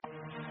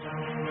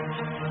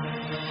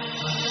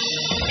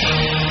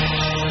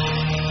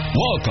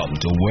Welcome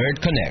to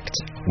Word Connect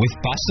with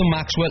Pastor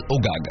Maxwell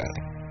Ogaga,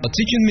 a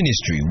teaching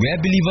ministry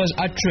where believers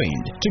are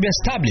trained to be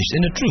established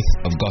in the truth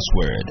of God's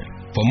Word.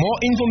 For more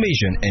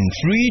information and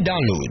free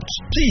downloads,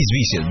 please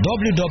visit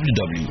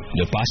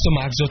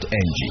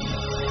www.thepastormax.ng.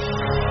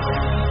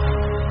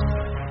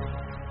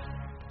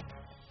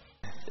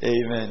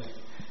 Amen.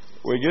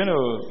 We're going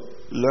to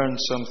learn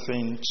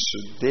something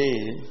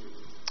today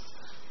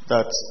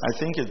that I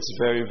think it's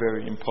very,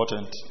 very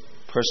important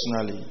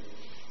personally.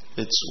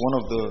 It's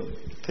one of the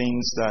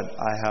things that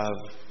I have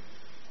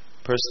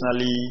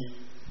personally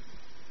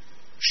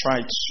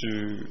tried to,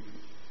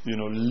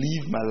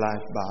 live my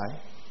life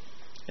by,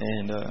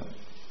 and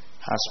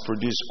has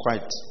produced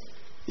quite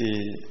a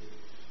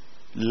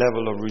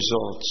level of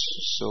results.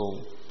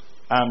 So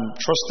I'm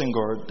trusting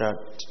God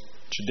that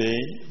today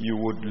you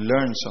would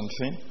learn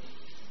something,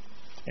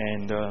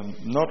 and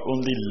not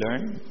only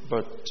learn,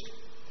 but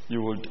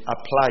you would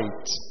apply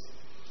it,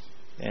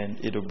 and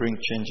it'll bring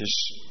changes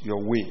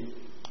your way.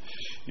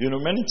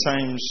 Many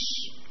times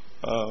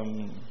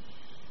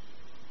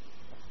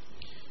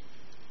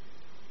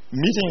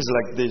meetings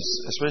like this,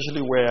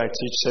 especially where I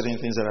teach certain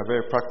things that are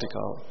very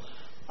practical,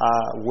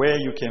 are where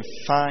you can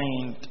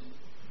find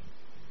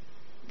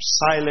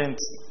silent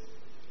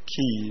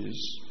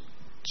keys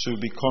to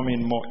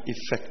becoming more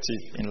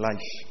effective in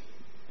life.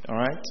 All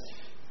right?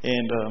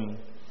 And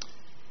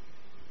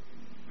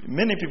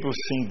many people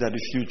think that the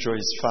future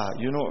is far.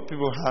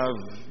 People have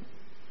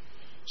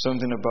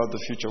something about the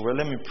future. Well,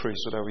 let me pray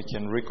so that we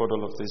can record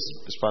all of this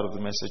as part of the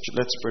message.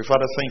 Let's pray.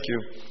 Father, thank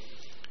you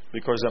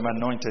because I'm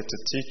anointed to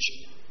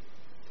teach.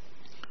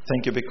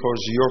 Thank you because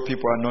your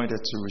people are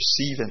anointed to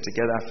receive, and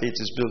together our faith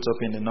is built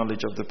up in the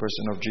knowledge of the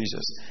person of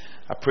Jesus.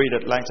 I pray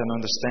that light and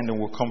understanding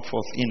will come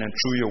forth in and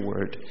through your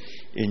word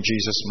in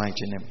Jesus'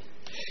 mighty name.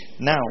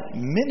 Now,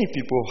 many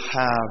people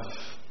have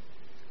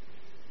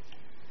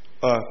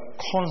a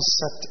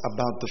concept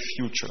about the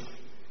future.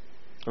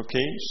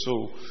 Okay?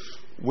 So,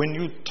 when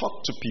you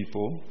talk to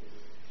people,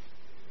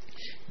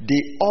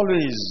 they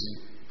always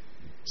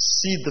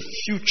see the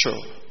future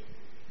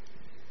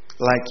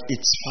like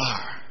it's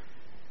far.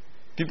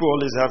 People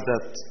always have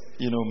that,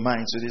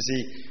 mind. So they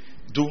say,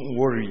 don't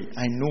worry,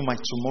 I know my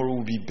tomorrow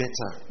will be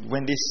better.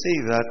 When they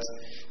say that,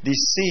 they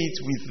say it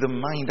with the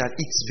mind that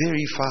it's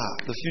very far.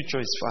 The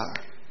future is far.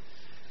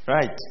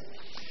 Right?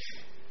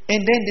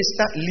 And then they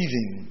start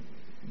living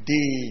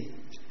day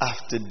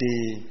after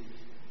day,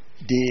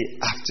 day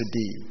after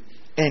day.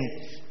 And,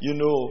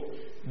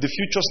 the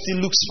future still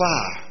looks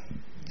far.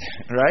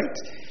 Right?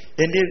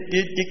 And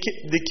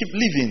they keep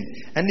living,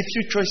 and the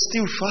future is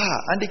still far,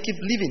 and they keep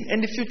living,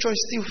 and the future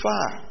is still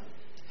far.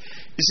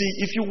 You see,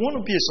 if you want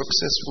to be a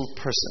successful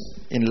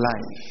person in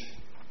life,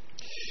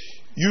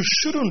 you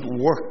shouldn't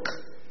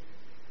work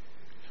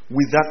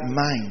with that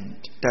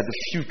mind that the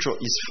future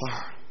is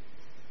far.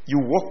 You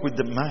work with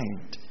the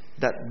mind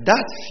that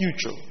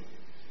future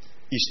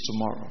is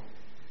tomorrow.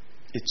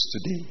 It's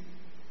today.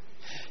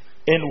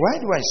 And why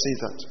do I say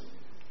that?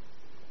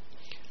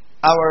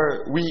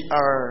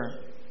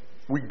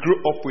 We grew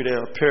up with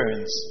our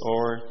parents,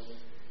 or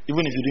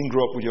even if you didn't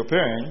grow up with your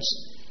parents,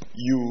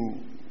 you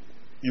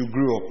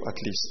grew up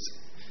at least.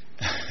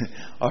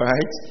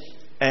 Alright?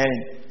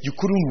 And you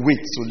couldn't wait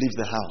to leave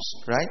the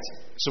house, right?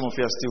 Some of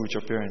you are still with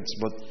your parents,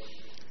 but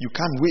you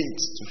can't wait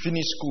to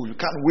finish school. You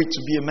can't wait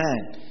to be a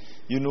man.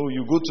 You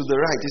go to the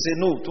right. They say,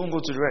 no, don't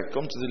go to the right,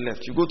 come to the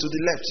left. You go to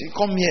the left, you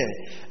come here.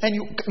 And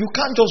you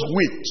can't just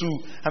wait to,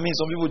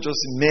 some people just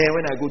say, man,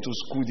 when I go to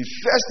school, the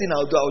first thing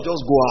I'll do, I'll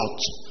just go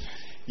out.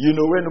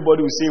 Where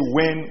nobody will say,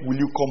 when will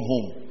you come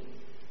home?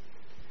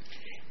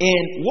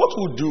 And what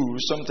we'll do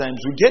sometimes,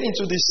 we get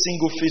into this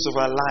single phase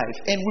of our life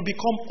and we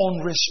become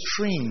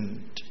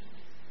unrestrained.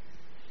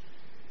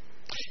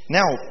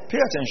 Now, pay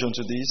attention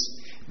to this.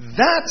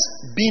 That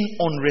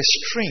being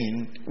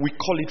unrestrained, we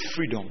call it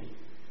freedom.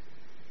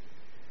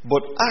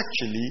 But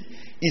actually,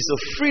 it's a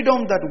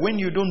freedom that when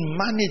you don't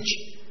manage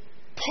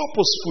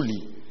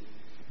purposefully,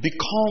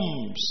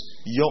 becomes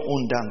your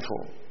own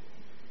downfall.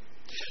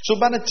 So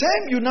by the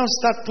time you now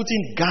start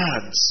putting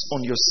guards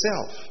on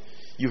yourself,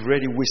 you've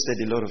already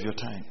wasted a lot of your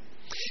time.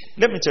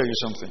 Let me tell you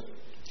something.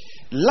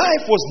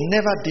 Life was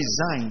never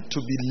designed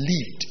to be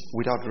lived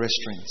without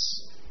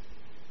restraints.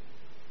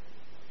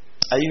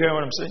 Are you hearing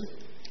what I'm saying?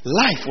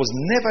 Life was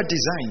never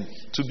designed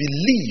to be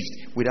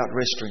lived without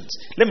restraints.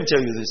 Let me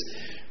tell you this.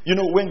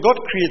 When God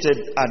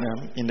created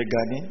Adam in the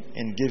garden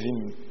and gave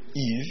him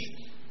Eve,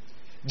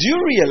 do you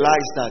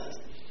realize that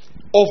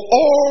of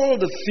all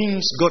the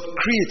things God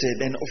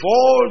created and of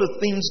all the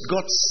things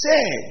God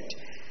said,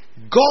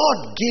 God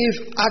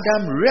gave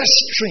Adam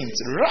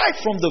restraints right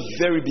from the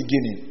very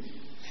beginning.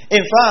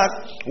 In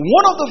fact,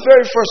 one of the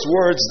very first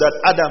words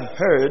that Adam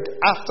heard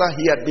after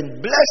he had been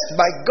blessed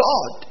by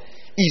God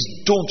is,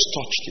 don't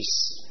touch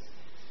this.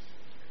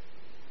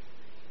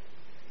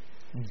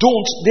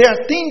 There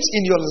are things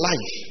in your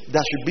life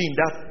that should be in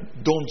that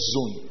don't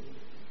zone.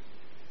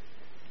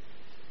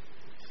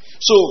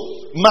 So,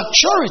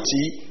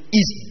 maturity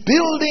is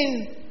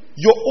building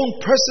your own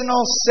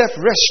personal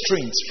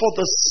self-restraints for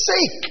the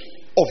sake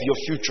of your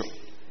future.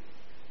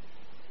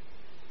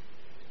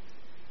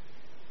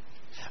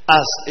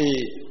 As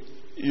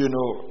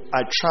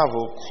I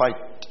travel quite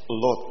a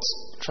lot.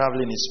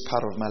 Traveling is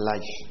part of my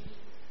life.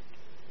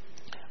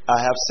 I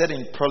have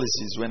certain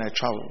policies when I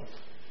travel.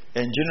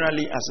 And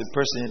generally, as a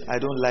person, I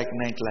don't like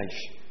nightlife.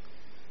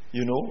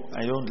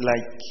 I don't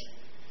like.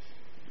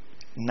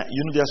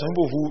 There are some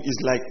people who is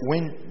like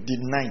when the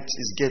night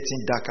is getting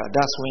darker,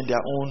 that's when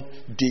their own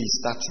day is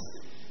starting.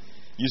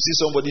 You see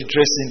somebody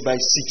dressing by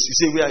 6, you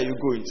say, "Where are you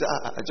going?" You say,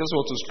 "I just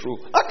want to stroll."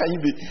 How can you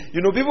be?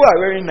 People are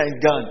wearing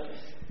nightgown.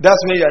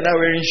 That's when you are now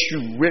wearing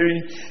shoe.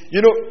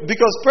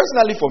 Because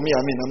personally for me,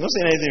 I'm not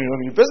saying anything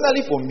wrong.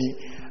 Personally for me,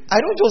 I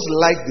don't just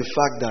like the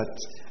fact that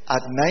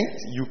at night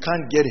you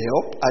can't get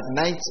help. At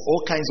night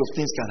all kinds of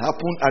things can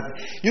happen.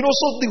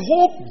 So the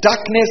whole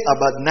darkness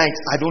about night,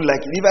 I don't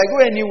like it. If I go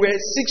anywhere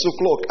 6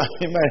 o'clock,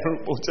 I'm in my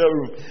hotel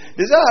room.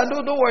 They say,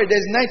 don't worry,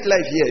 there's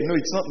nightlife here. No,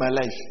 it's not my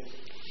life.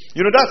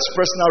 That's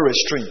personal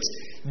restraint.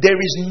 There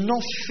is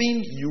nothing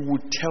you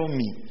would tell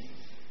me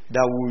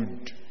that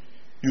would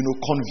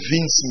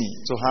convince me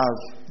to have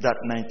that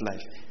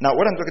nightlife. Now,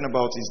 what I'm talking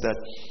about is that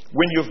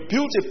when you've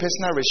built a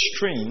personal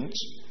restraint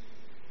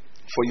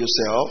for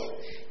yourself,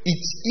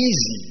 it's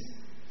easy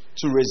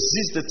to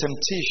resist the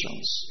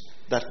temptations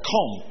that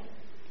come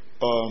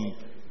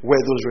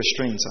where those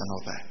restraints are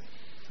not there.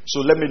 So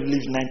let me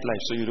live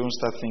nightlife so you don't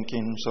start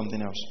thinking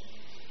something else.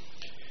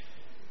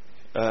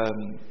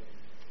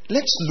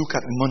 Let's look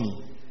at money,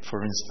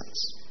 for instance.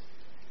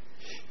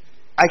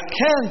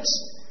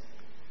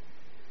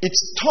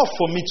 It's tough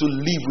for me to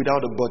live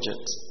without a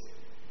budget.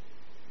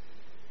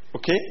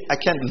 Okay? I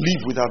can't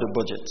live without a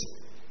budget.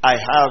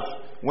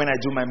 When I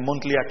do my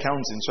monthly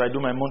accounting, so I do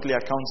my monthly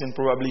accounting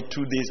probably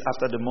 2 days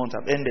after the month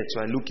have ended.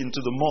 So I look into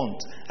the month.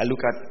 I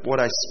look at what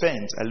I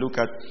spent. I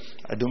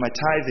do my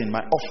tithing,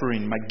 my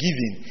offering, my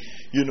giving.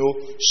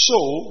 So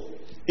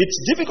it's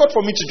difficult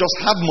for me to just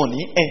have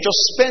money and just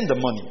spend the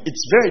money.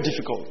 It's very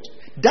difficult.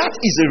 That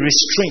is a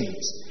restraint.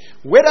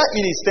 Whether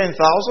it is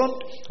 10,000,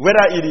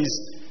 whether it is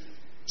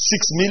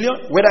 6 million,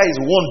 whether it's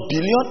 1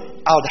 billion,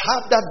 I would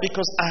have that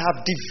because I have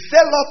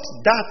developed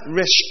that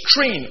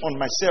restraint on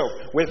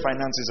myself where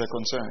finances are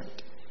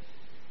concerned.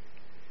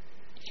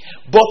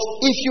 But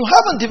if you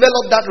haven't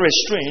developed that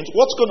restraint,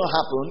 what's going to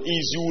happen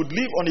is you would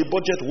live on a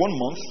budget 1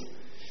 month,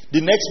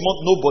 the next month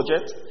no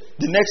budget,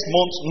 the next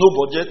month no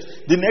budget,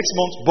 the next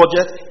month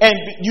budget, and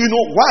you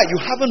know why? You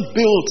haven't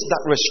built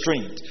that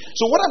restraint.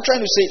 So what I'm trying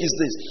to say is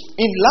this.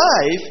 In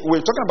life, we're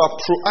talking about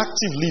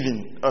proactive living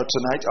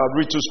tonight. I'll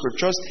read 2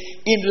 scriptures.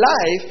 In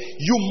life,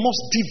 you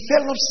must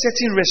develop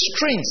certain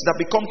restraints that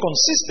become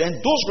consistent.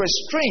 Those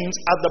restraints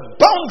are the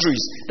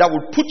boundaries that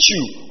will put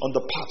you on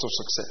the path of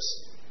success.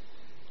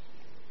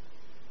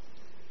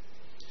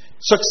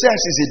 Success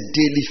is a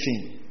daily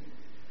thing.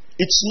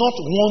 It's not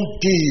one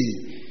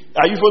day.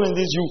 Are you following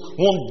this?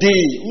 One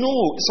day. No,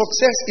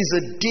 success is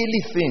a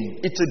daily thing.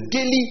 It's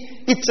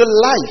a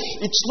life.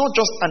 It's not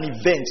just an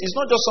event. It's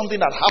not just something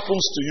that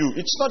happens to you.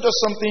 It's not just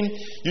something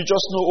you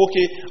just know,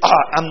 okay,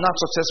 I'm not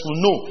successful.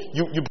 No,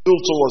 you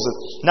build towards it.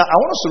 Now, I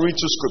want us to read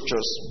 2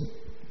 scriptures.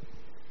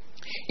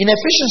 In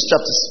Ephesians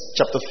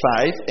chapter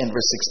 5 and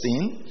verse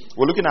 16,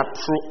 we're looking at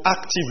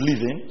proactive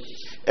living.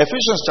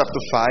 Ephesians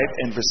chapter 5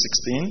 and verse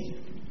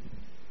 16.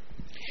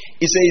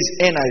 It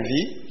says, NIV,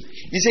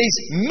 it says,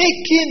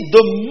 making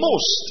the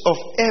most of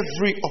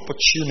every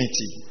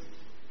opportunity.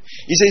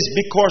 It says,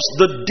 because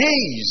the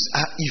days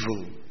are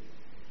evil.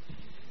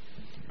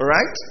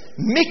 Alright?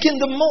 Making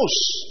the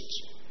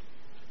most.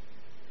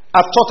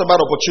 I've talked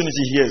about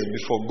opportunity here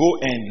before. Go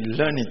and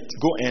learn it.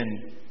 Go and,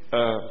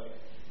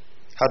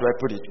 how do I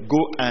put it?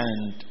 Go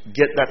and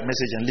get that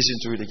message and listen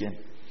to it again.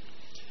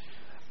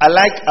 I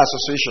like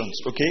associations,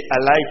 okay? I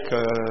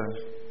like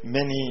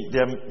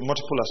there are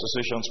multiple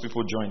associations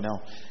people join now.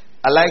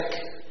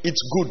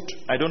 It's good.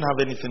 I don't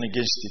have anything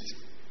against it.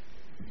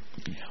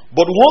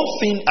 But one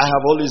thing I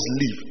have always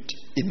lived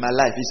in my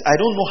life is I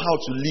don't know how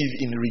to live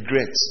in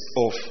regrets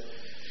of,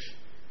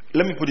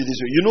 let me put it this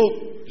way.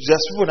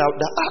 There's people out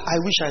there, I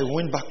wish I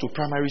went back to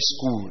primary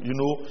school.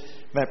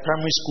 My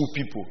primary school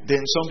people.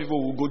 Then some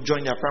people will go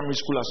join their primary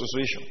school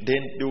association.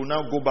 Then they will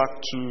now go back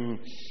to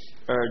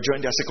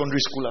join their secondary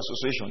school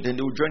association. Then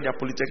they will join their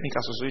polytechnic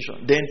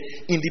association. Then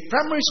in the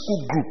primary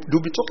school group,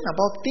 they'll be talking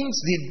about things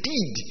they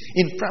did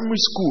in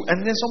primary school.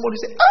 And then somebody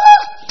say,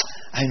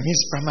 I miss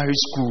primary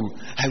school.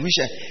 I wish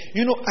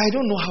I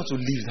don't know how to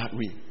live that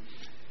way.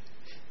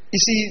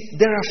 You see,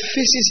 there are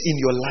phases in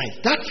your life.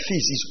 That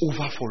phase is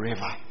over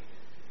forever.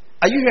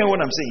 Are you hearing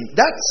what I'm saying?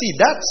 That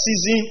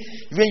season,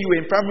 when you were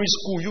in primary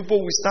school, you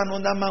both will stand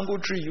on that mango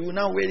tree. You will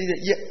now wear it.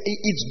 Yeah,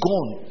 it's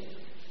gone.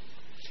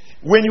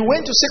 When you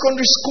went to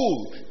secondary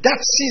school, that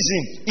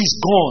season is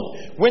gone.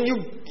 When you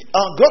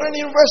got an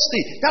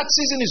university, that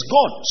season is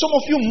gone. Some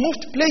of you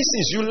moved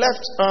places. You left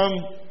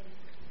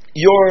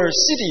your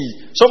city.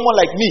 Someone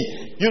like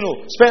me,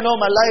 spent all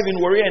my life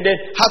in Warrior and then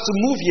had to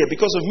move here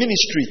because of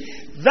ministry.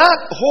 That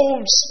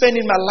whole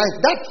spending my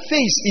life, that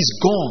phase is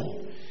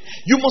gone.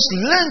 You must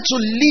learn to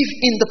live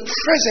in the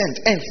present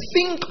and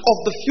think of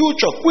the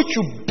future, which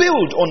you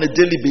build on a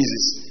daily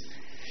basis.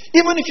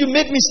 Even if you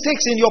made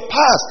mistakes in your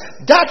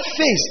past, that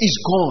phase is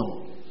gone.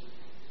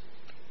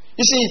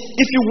 You see,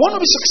 if you want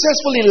to be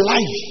successful in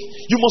life,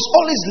 you must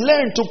always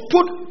learn to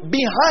put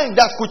behind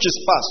that which is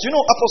past. You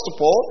know, Apostle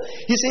Paul,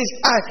 he says,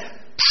 I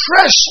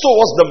press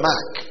towards the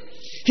mark.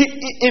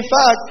 In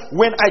fact,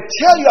 when I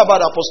tell you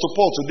about Apostle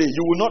Paul today,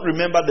 you will not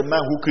remember the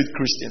man who killed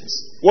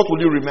Christians. What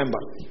will you remember?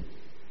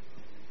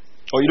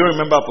 Or you don't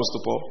remember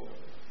Apostle Paul?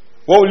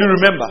 What will you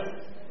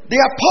remember? The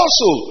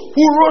apostle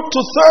who wrote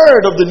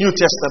 2/3 of the New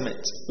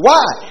Testament.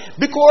 Why?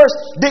 Because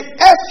the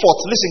effort,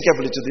 listen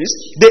carefully to this,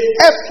 the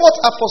effort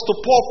Apostle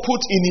Paul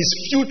put in his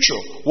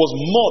future was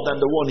more than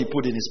the one he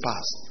put in his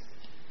past.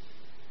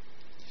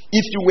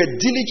 If you were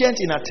diligent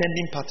in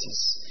attending parties,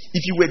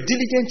 if you were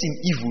diligent in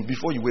evil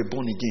before you were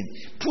born again,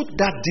 put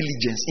that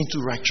diligence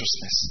into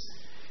righteousness.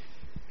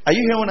 Are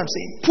you hearing what I'm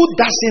saying? Put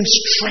that same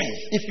strength.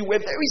 If you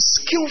were very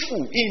skillful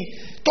in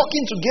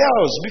talking to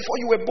girls before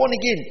you were born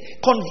again,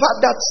 convert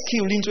that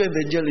skill into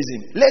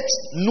evangelism. Let's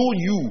know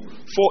you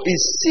for a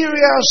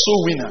serious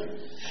soul winner.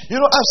 You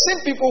know, I've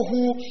seen people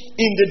who,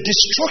 in the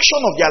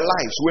destruction of their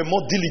lives, were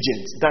more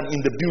diligent than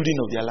in the building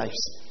of their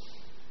lives.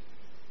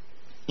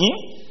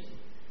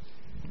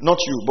 Not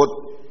you, but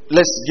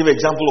let's give an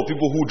example of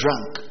people who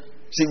drank.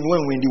 See, when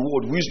we were in the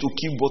world, we used to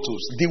keep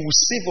bottles. They would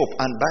save up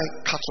and buy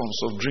cartons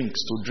of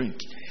drinks to drink.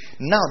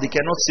 Now they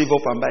cannot save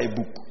up and buy a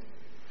book.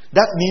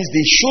 That means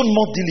they showed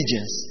more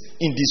diligence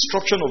in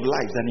destruction of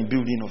life than in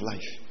building of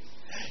life.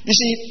 You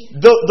see,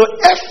 the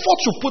effort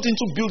you put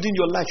into building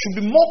your life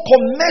should be more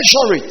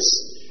commensurate,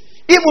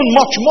 even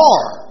much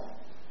more.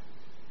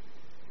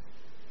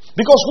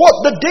 Because what?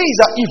 The days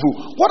are evil.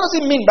 What does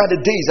it mean by the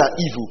days are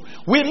evil?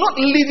 We're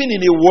not living in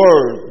a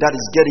world that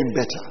is getting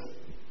better.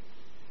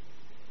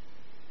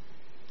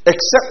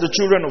 Except the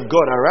children of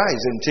God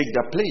arise and take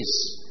their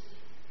place.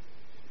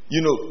 You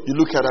know, you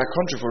look at our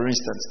country, for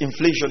instance,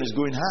 inflation is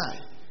going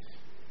high.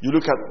 You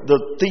look at the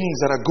things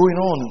that are going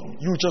on,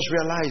 you just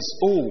realize,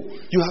 oh,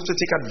 you have to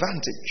take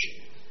advantage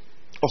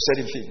of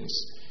certain things.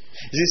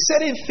 You see,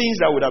 certain things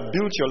that would have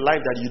built your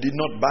life that you did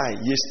not buy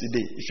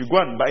yesterday, if you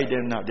go and buy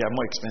them now, they are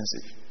more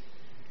expensive.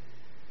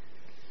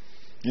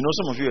 You know,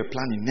 some of you are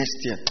planning next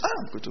year,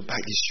 I'm going to buy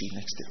this shoe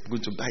next year. I'm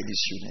going to buy this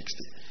shoe next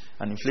year.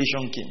 And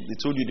inflation came. They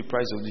told you the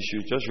price of the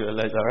shoe. Just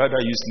realized I'd rather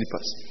use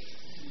slippers.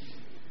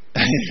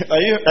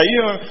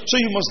 So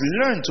you must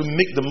learn to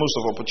make the most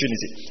of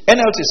opportunity.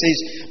 NLT says,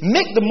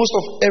 make the most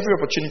of every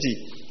opportunity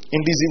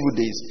in these evil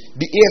days.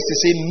 The ASC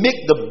say, make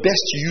the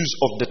best use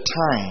of the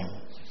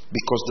time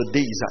because the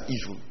days are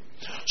evil.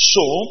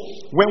 So,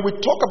 when we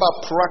talk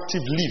about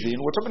proactive living,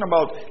 we're talking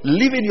about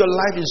living your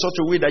life in such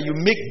a way that you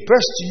make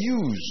best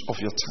use of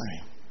your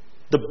time.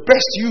 The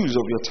best use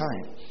of your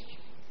time.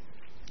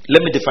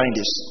 Let me define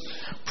this.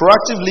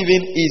 Proactive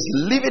living is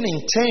living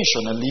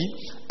intentionally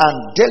and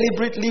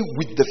deliberately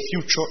with the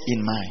future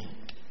in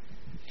mind.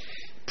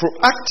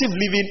 Proactive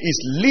living is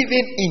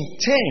living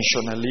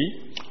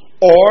intentionally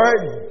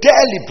or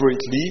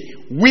deliberately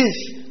with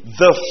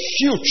the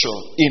future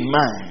in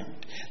mind.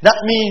 That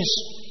means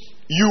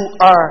you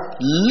are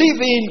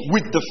living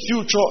with the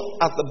future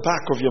at the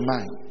back of your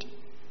mind.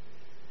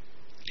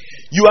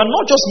 You are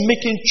not just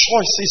making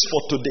choices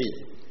for today.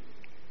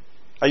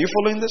 Are you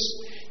following this?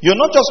 You're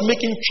not just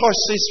making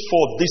choices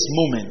for this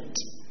moment.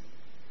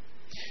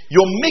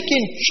 You're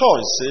making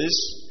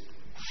choices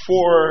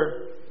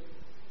for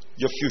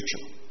your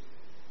future.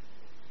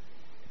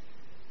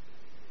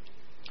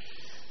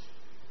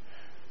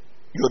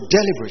 You're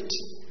deliberate.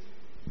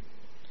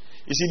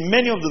 You see,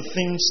 many of the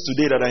things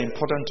today that are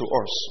important to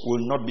us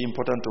will not be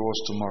important to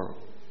us tomorrow.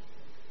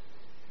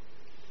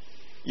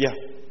 Yeah.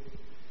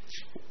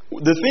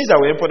 The things that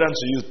were important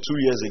to you 2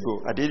 years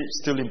ago, are they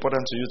still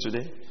important to you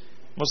today?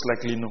 Most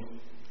likely no.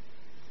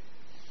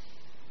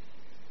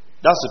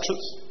 That's the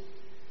truth.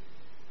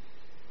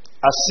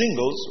 As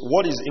singles,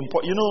 what is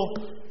important? You know,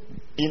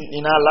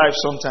 in our lives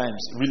sometimes,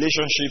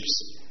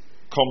 relationships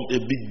come a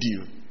big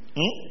deal.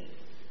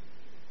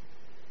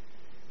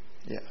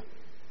 Yeah.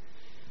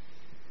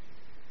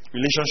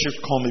 Relationships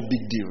come a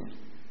big deal.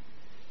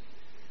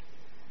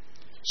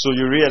 So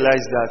you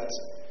realize that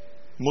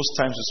most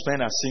times we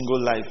spend our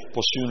single life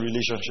pursuing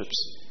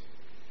relationships.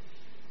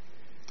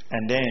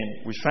 And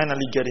then we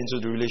finally get into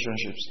the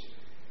relationships.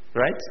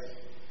 Right?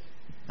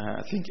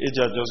 I think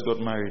Eja just got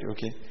married,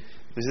 okay?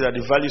 You see that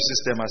the value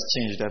system has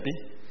changed, Abby?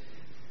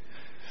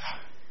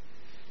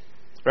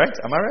 Right?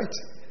 Am I right?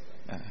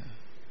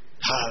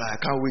 I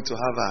can't wait to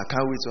have her. I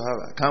can't wait to have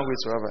her. I can't wait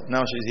to have her.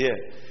 Now she's here.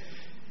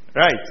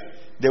 Right?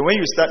 Then when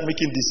you start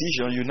making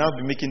decisions, you now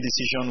be making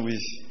decisions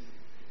with,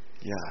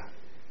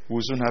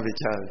 we'll soon have a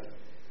child.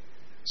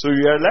 So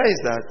you realize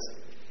that,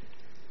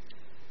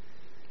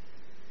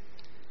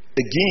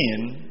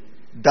 again,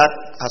 that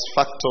has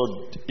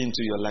factored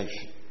into your life.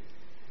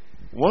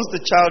 Once the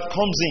child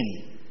comes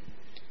in,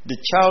 the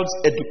child's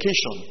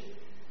education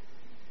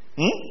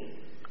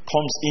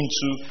comes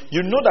into,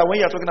 you know that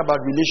when you're talking about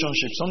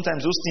relationships,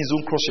 sometimes those things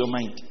don't cross your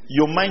mind.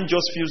 Your mind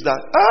just feels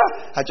that,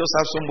 I just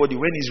have somebody.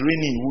 When it's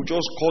raining, we'll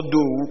just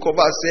cuddle, we'll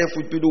cover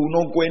ourselves with people, we'll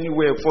not go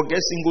anywhere, forget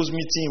singles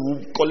meeting,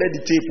 we'll collect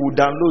the tape, we'll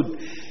download.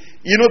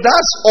 You know,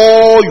 that's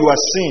all you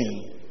are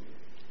seeing.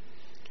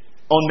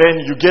 And then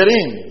you get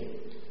in,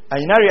 and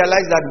you now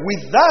realize that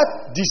with that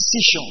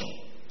decision,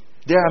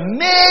 there are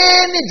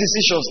many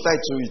decisions tied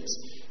to it.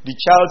 The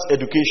child's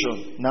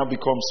education now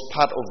becomes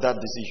part of that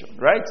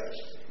decision, right?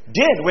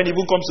 Then, when it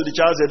even comes to the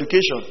child's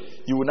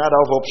education, you will now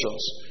have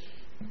options.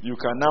 You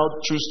can now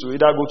choose to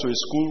either go to a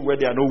school where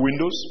there are no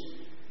windows,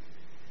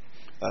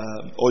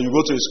 or you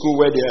go to a school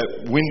where there are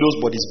windows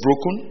but it's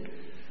broken,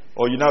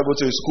 or you now go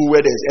to a school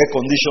where there's air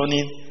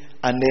conditioning,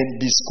 and then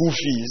the school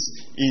fees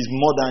is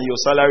more than your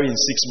salary in 6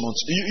 months.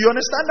 You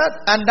understand that?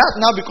 And that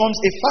now becomes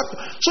a factor.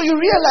 So you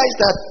realize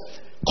that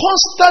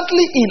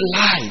constantly in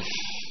life,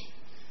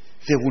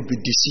 there would be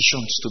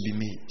decisions to be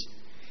made.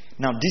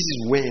 Now, this is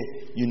where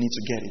you need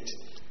to get it.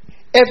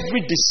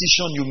 Every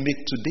decision you make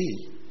today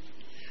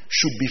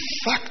should be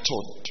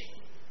factored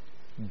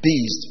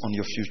based on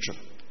your future.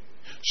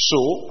 So,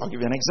 I'll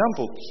give you an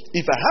example.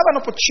 If I have an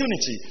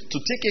opportunity to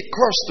take a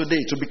course today,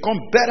 to become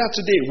better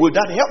today, will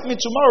that help me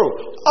tomorrow?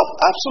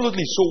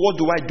 Absolutely. So, what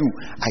do?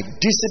 I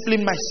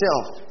discipline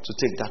myself to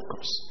take that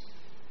course.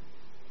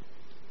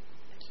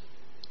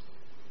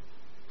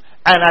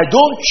 And I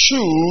don't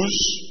choose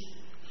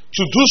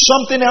to do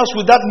something else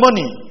with that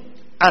money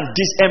and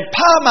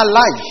disempower my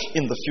life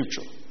in the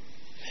future.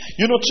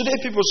 You know, today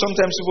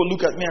sometimes people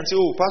look at me and say,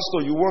 oh,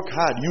 Pastor, you work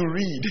hard, you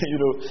read. You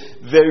know,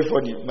 very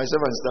funny.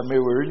 Myself and Sister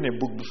Mary were reading a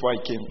book before I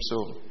came.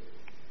 So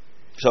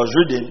I was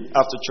reading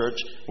after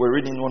church. We're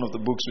reading one of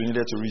the books we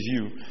needed to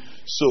review.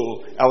 So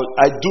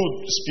I do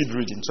speed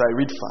reading, so I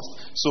read fast.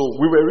 So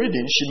we were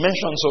reading, she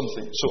mentioned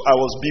something. So I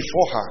was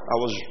before her.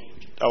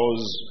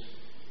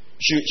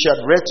 She had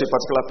read to a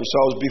particular page, so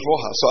I was before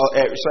her. So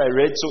I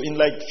read. So in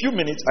like few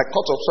minutes, I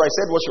caught up. So I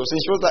said what she was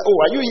saying. She was like, "Oh,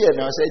 are you here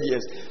now?" I said,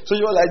 "Yes." So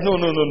she was like,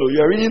 "No, you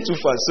are reading too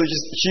fast." So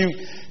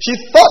she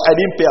thought I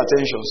didn't pay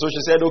attention. So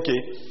she said, "Okay,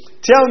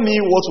 tell me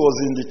what was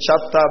in the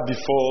chapter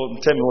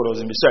before. Tell me what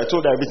was in it." So I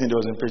told her everything that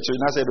was in page. So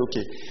I said,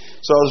 "Okay."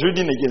 So I was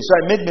reading again. So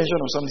I made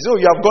mention of something. So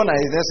you have gone, and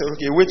I said,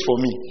 "Okay, wait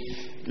for me.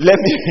 Let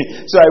me."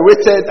 So I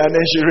waited, and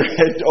then she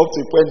read up to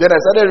a point. Then I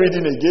started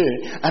reading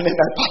again, and then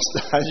I passed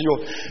her.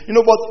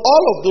 But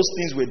all of those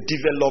things were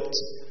developed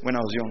when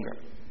I was younger.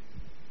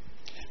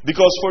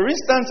 Because, for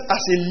instance,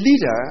 as a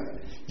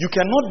leader, you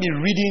cannot be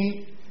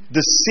reading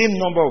the same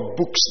number of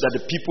books that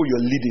the people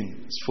you're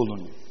leading is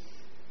following.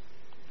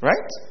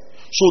 Right?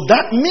 So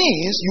that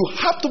means you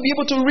have to be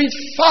able to read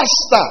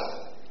faster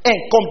and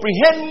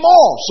comprehend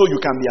more so you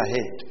can be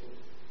ahead.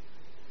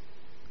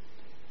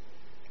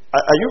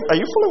 Are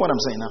you following what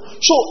I'm saying now?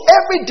 So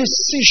every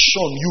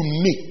decision you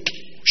make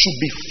should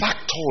be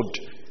factored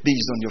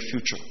based on your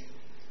future.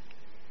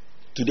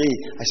 Today,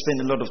 I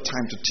spend a lot of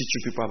time to teach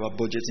you people about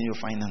budgeting your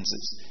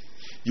finances.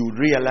 You will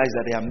realize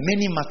that there are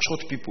many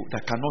matured people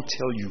that cannot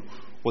tell you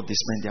what they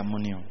spend their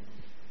money on.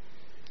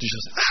 They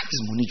just,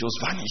 this money just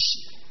vanished.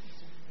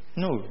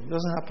 No, it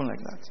doesn't happen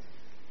like that.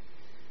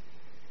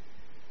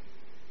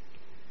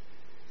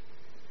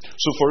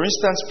 So, for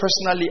instance,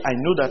 personally, I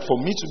know that for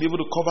me to be able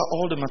to cover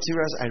all the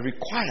materials I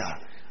require,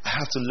 I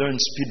have to learn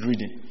speed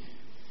reading.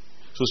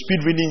 So,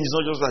 speed reading is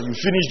not just that you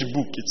finish the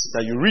book, it's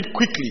that you read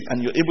quickly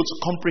and you're able to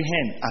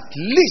comprehend at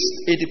least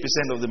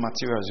 80% of the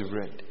materials you've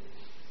read.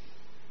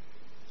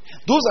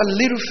 Those are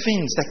little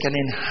things that can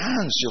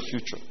enhance your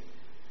future.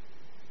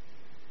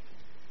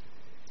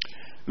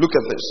 Look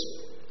at this.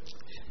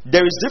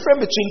 There is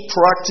difference between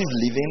proactive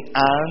living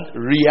and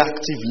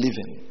reactive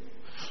living.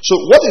 So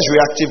what is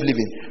reactive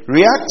living?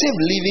 Reactive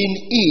living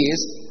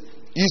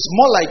is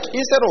more like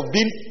instead of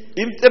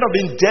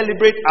being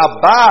deliberate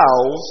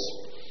about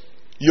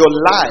your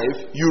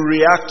life, you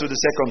react to the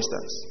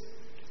circumstance.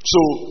 So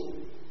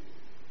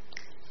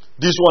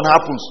this one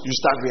happens, you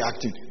start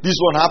reacting. This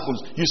one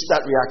happens, you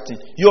start reacting.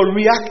 You're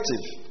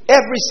reactive.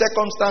 Every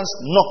circumstance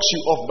knocks you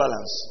off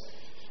balance.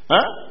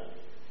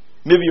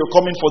 Maybe you're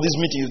coming for this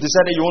meeting. You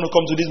decided you want to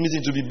come to this meeting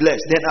to be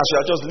blessed. Then as you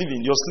are just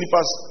leaving, your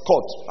slippers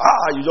caught.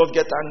 You just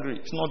get angry.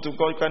 It's not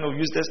what kind of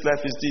useless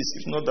life is this.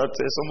 It's not that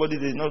somebody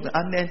did not.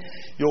 And then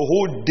your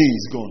whole day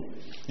is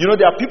gone. You know,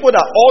 there are people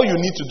that all you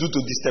need to do to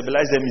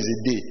destabilize them is a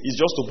day. It's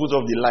just to put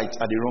off the light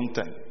at the wrong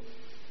time.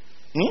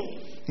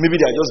 Maybe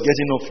they are just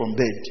getting up from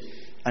bed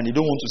and they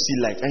don't want to see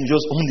light. And you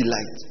just on the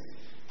light.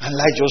 And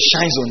light just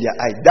shines on their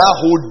eye. That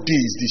whole day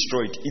is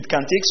destroyed. It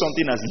can take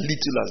something as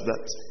little as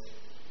that.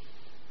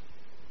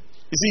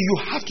 You see, you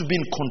have to be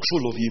in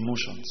control of your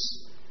emotions.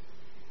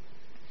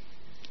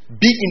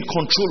 Be in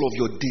control of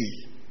your day.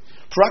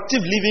 Proactive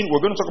living,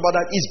 we're going to talk about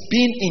that, is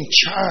being in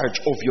charge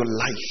of your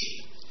life.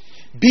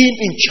 Being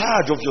in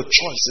charge of your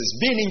choices.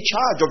 Being in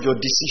charge of your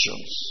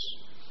decisions.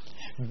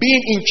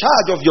 Being in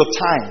charge of your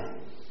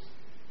time.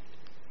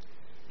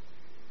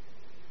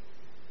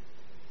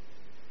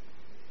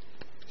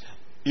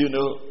 You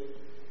know,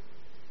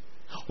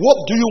 what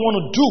do you want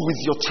to do with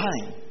your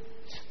time?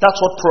 That's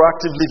what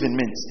proactive living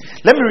means.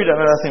 Let me read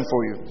another thing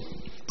for you.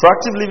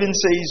 Proactive living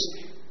says,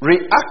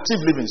 reactive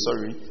living,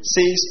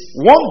 says,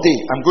 one day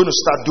I'm going to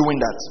start doing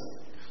that.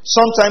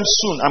 Sometime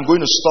soon I'm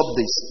going to stop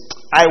this.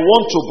 I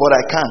want to, but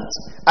I can't.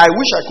 I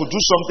wish I could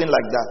do something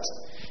like that.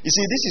 You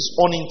see, this is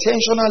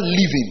unintentional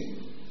living,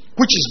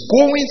 which is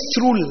going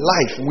through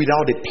life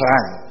without a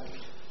plan.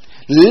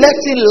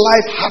 Letting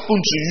life happen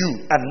to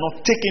you and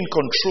not taking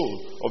control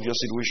of your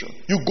situation.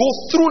 You go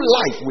through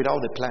life without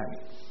a plan.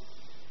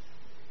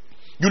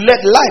 You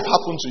let life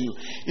happen to you.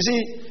 You see,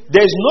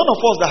 there is none of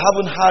us that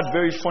haven't had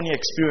very funny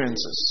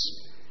experiences.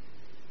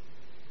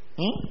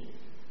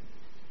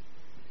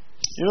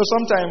 You know,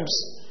 sometimes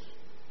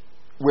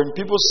when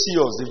people see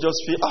us, they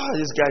just feel,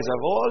 these guys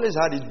have always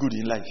had it good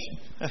in life.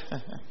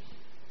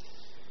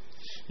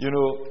 You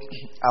know,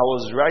 I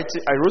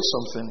wrote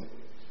something.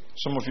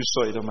 Some of you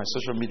saw it on my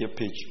social media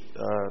page.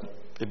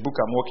 A book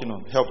I'm working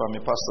on, Help, I'm a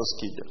Pastor's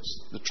Kid.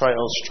 The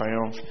Trials,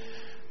 Triumph,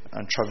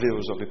 and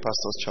Travails of a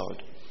Pastor's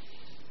Child.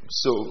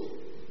 So,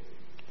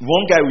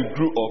 one guy we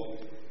grew up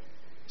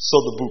saw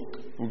the book.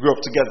 We grew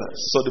up together.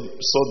 Saw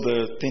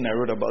the thing I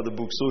wrote about the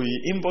book. So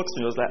he inboxed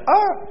me. He was like,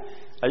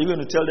 are you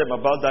going to tell them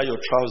about that, your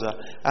trouser?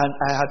 And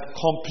I had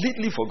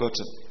completely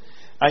forgotten.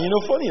 And you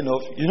know, funny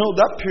enough, you know,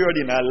 that period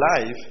in our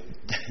life,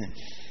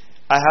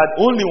 I had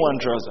only one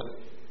trouser.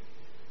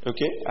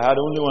 Okay? I had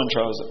only one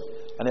trouser.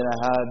 And then I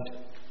had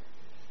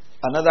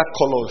another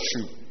color of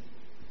shoe.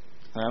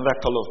 Another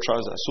color of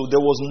trouser. So there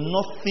was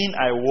nothing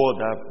I wore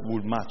that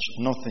would match.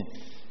 Nothing.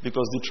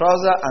 Because the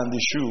trouser and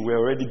the shoe were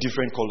already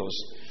different colors.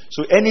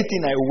 So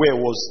anything I wear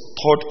was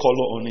third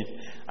color on it.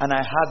 And I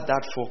had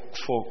that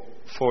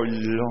for a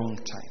long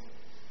time.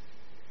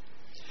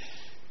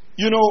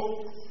 You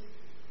know,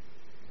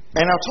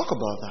 and I'll talk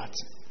about that.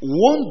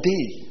 One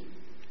day,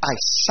 I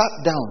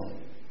sat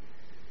down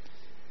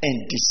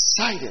and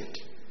decided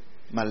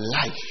my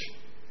life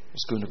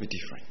was going to be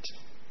different.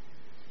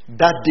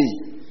 That day,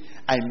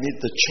 I made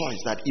the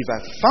choice that if I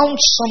found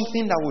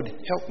something that would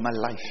help my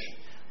life,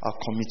 I'll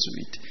commit to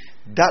it.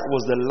 That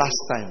was the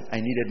last time I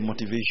needed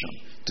motivation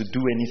to do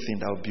anything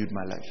that would build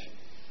my life.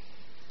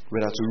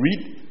 Whether to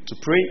read, to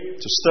pray,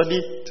 to study,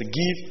 to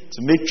give, to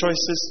make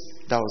choices,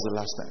 that was the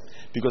last time.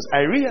 Because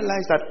I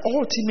realized that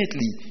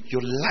ultimately,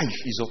 your life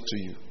is up to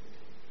you.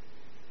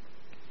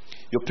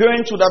 Your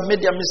parents would have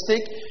made their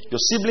mistake.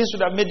 Your siblings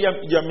would have made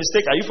their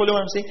mistake. Are you following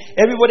what I'm saying?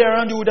 Everybody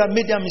around you would have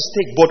made their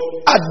mistake. But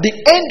at the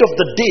end of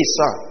the day,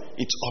 sir,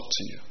 it's up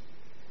to you.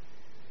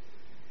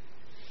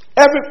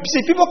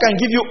 People can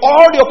give you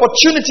all the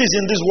opportunities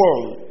in this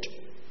world.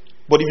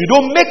 But if you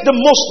don't make the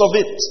most of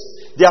it,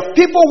 there are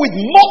people with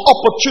more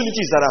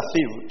opportunities that have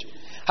failed.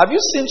 Have you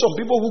seen some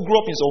people who grew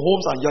up in some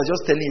homes and you're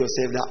just telling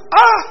yourself that,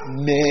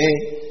 man,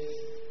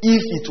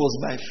 if it was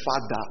my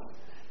father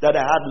that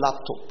I had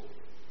laptop,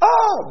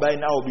 by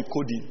now I'll be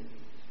coding.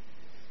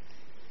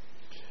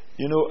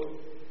 You know,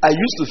 I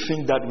used to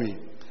think that way,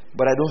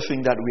 but I don't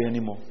think that way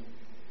anymore.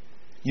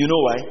 You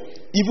know why?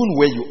 Even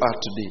where you are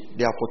today,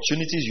 the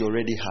opportunities you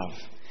already have,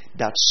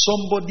 that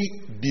somebody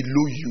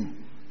below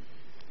you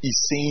is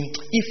saying,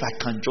 if I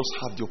can just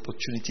have the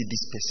opportunity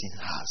this person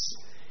has.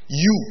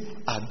 You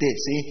are there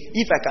saying,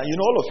 if I can, you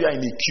know, all of you are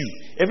in a queue.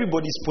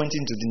 Everybody's pointing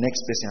to the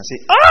next person and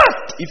saying,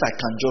 if I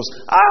can just,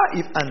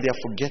 and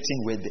they're forgetting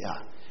where they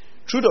are.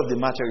 Truth of the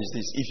matter is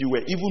this: if you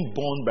were even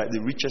born by the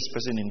richest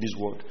person in this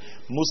world,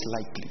 most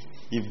likely,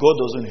 if God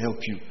doesn't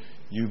help you,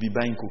 you'll be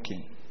buying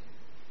cocaine.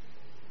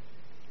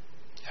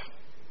 Yeah.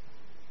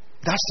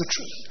 That's the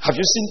truth. Have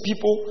you seen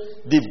people?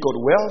 They've got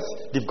wealth,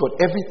 they've got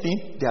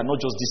everything, they are not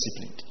just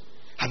disciplined.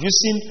 Have you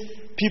seen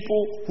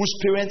people whose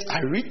parents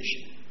are rich?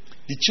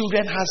 The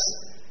children has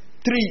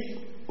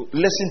 3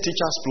 lesson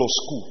teachers plus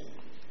school.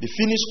 They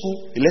finish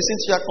school, the lesson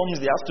teacher comes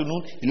in the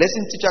afternoon, the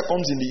lesson teacher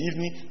comes in the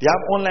evening, they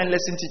have online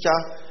lesson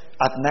teacher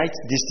at night,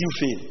 they still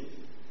fail.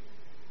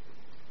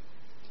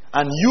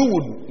 And you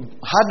would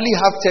hardly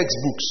have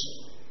textbooks.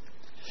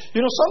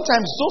 You know,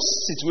 sometimes those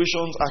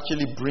situations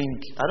actually bring,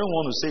 I don't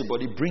want to say, but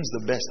it brings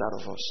the best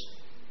out of us.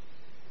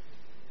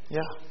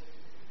 Yeah.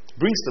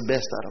 Brings the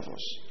best out of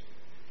us.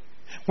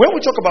 When we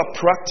talk about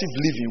proactive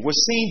living, we're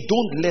saying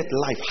don't let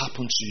life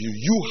happen to you.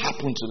 You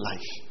happen to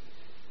life.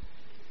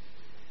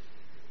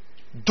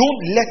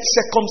 Don't let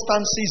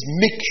circumstances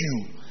make you.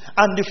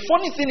 And the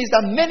funny thing is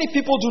that many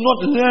people do not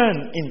learn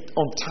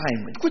on time,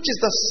 which is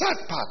the sad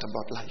part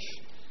about life.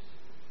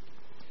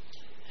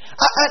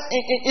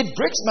 It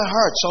breaks my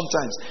heart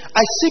sometimes.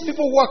 I see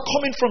people who are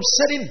coming from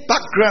certain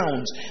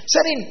backgrounds,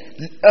 certain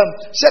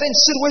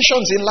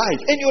situations in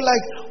life, and you're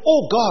like,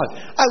 oh God,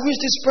 I wish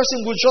this person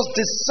would just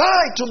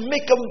decide to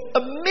make a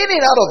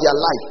minute out of their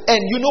life.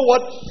 And you know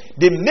what?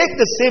 They make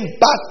the same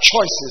bad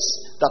choices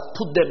that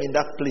put them in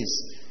that place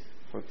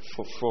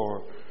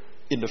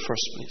in the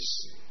first place.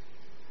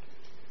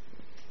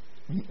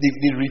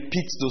 They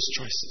repeat those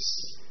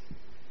choices.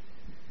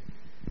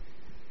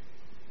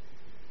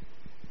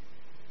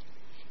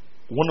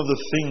 One of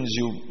the things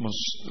you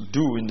must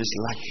do in this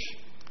life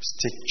is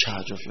take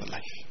charge of your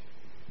life.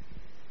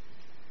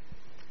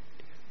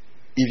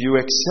 If you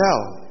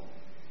excel,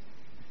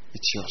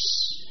 it's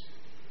yours.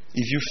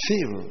 If you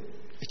fail,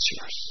 it's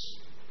yours.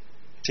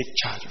 Take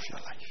charge of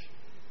your life.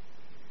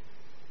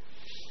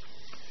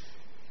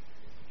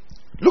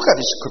 Look at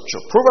this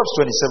scripture, Proverbs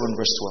 27,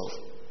 verse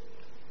 12.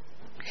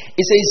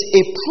 It says,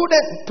 a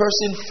prudent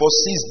person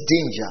foresees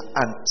danger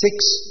and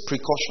takes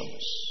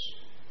precautions.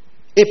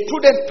 A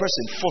prudent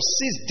person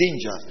foresees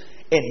danger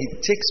and he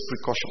takes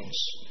precautions.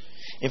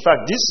 In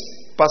fact, this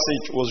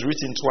passage was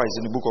written twice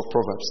in the book of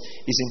Proverbs.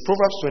 It's in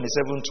Proverbs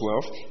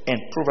 27:12 and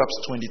Proverbs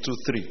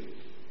 22:3.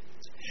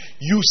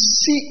 You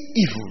see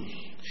evil,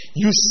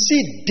 you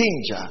see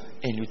danger,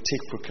 and you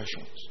take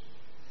precautions.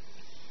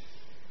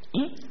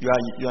 You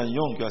are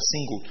young, you are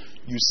single.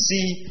 You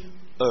see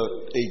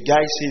a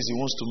guy says he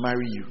wants to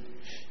marry you.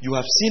 You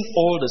have seen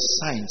all the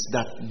signs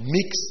that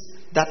makes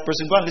that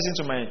person. Go and listen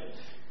to my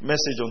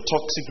message on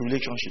toxic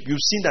relationship.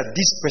 You've seen that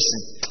this person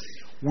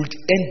would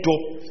end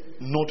up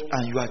not,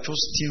 and you are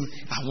just still,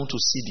 I want to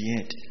see the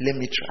end. Let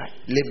me try.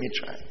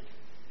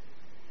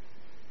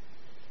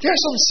 There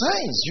are some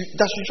signs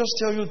that should just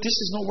tell you this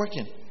is not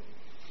working.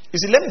 You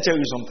see, let me tell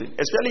you something,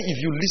 especially if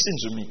you listen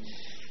to me.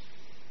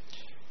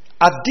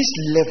 At this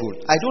level,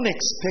 I don't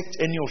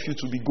expect any of you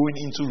to be going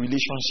into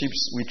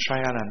relationships with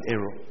trial and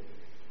error.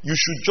 You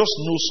should just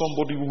know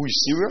somebody who is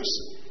serious.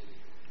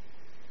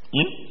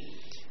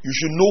 You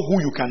should know who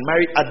you can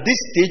marry. At this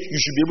stage, you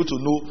should be able to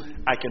know,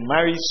 I can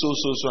marry so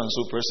and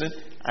so person.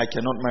 I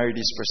cannot marry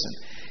this person.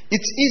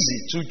 It's easy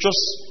to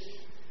just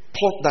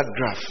plot that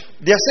graph.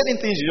 There are certain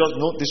things you just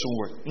know, this will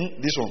work.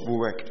 This one will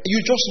work. You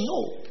just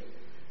know.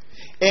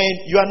 And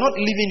you are not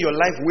living your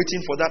life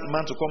waiting for that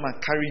man to come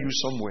and carry you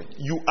somewhere.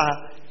 You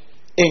are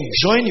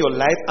enjoying your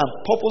life and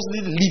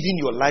purposely living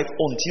your life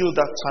until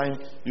that time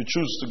you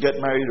choose to get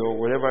married or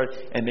whatever,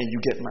 and then you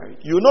get married.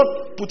 You're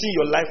not putting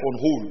your life on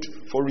hold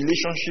for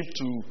relationship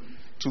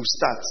to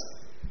start.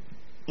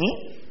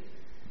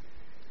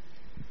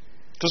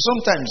 So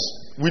sometimes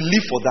we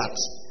live for that.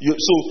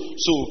 So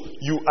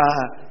you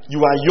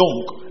are young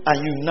and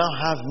you now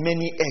have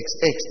many X,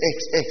 as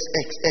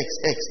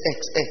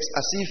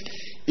if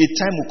a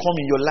time will come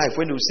in your life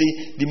when they will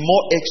say the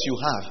more X you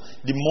have,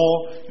 the more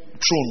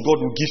throne God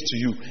will give to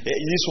you.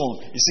 This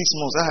one is 6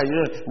 months.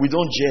 We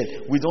don't gel.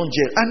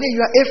 And then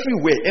you are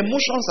everywhere.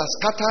 Emotions are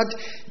scattered.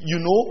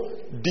 You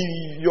know,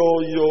 your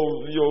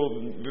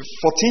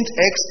 14th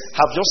ex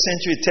have just sent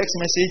you a text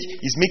message.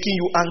 Is making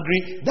you angry.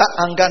 That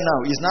anger now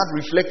is not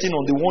reflecting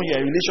on the one you're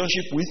in a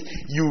relationship with.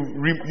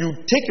 You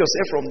take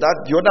yourself from that.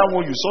 The other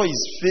one, you saw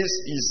his face,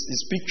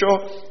 his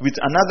picture with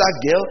another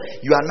girl.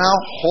 You are now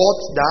hot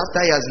that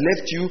after he has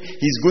left you,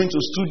 he's going to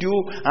studio.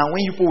 And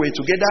when you were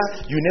together,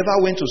 you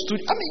never went to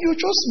studio. I mean, you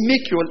just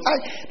make your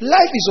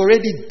life is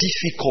already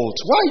difficult.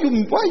 Why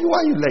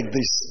are you like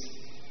this?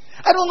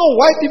 I don't know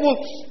why people.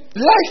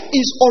 Life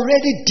is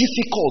already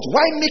difficult.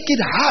 Why make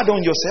it hard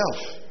on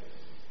yourself?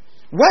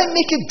 Why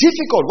make it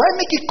difficult? Why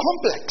make it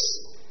complex?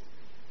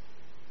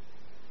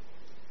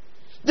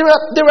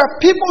 There are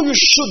people you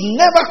should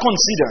never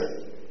consider.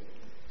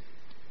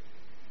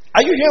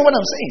 Are you hearing what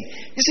I'm saying?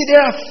 You see,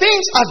 there are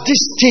things at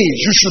this stage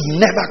you should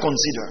never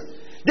consider.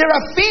 There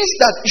are things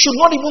that should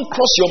not even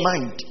cross your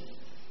mind.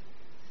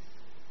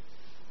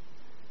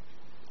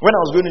 When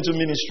I was going into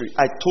ministry,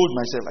 I told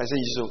myself, I said,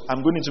 so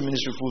I'm going into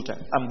ministry full time.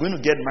 I'm going to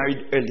get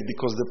married early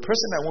because the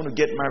person I want to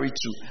get married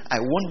to,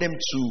 I want them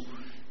to,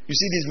 you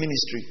see this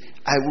ministry,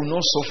 I will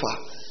not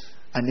suffer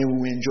and then we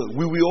will enjoy.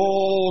 We will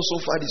all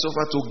suffer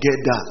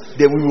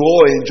together, then we will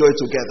all enjoy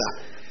together.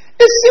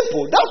 It's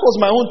simple. That was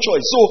my own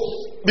choice. So,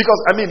 because,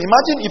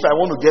 imagine if I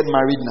want to get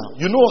married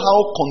now. You know how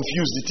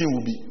confused the thing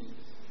will be.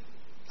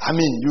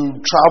 You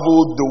travel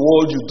the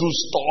world, you do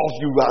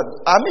stuff,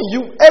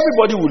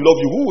 everybody will love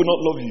you. Who will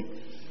not love you?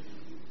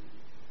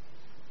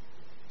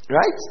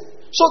 Right?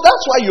 So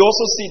that's why you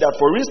also see that,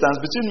 for instance,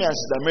 between me and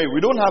Sister Mary,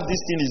 we don't have this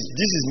thing,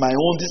 this is my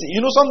own.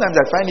 Sometimes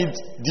I find it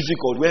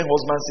difficult when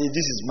husbands say,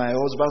 this is my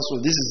husband,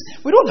 so this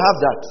is. We don't have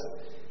that.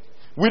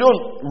 We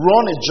don't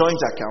run a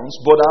joint account,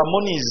 but our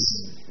money is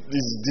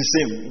the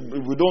same.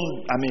 We don't,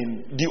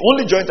 the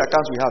only joint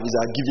account we have is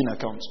our giving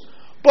account.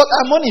 But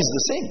our money is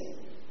the same.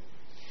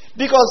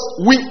 Because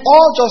we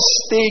all just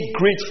stay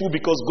grateful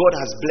because God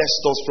has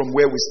blessed us from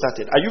where we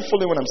started. Are you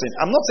following what I'm saying?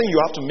 I'm not saying you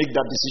have to make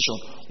that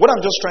decision. What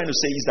I'm just trying to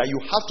say is that you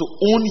have to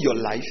own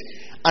your life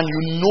and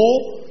you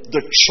know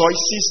the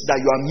choices that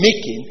you are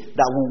making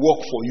that will work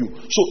for you.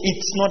 So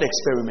it's not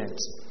experiment.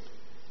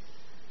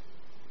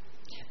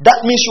 That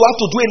means you have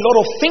to do a lot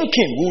of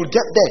thinking. We will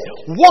get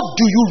there. What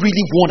do you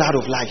really want out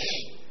of life?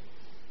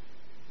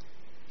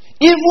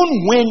 Even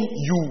when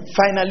you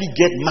finally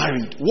get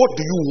married, what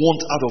do you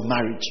want out of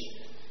marriage?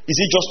 Is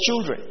it just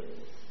children?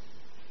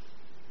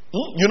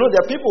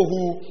 There are people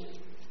who,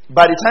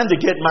 by the time they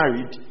get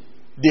married,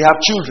 they have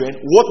children.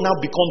 What now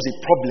becomes a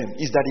problem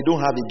is that they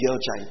don't have a girl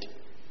child.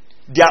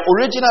 Their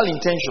original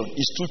intention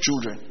is 2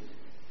 children.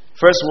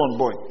 First one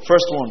boy,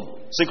 first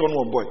one, second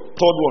one boy,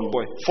 third one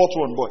boy, fourth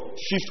one boy,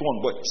 fifth one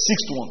boy,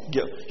 sixth one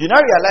girl. You now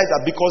realize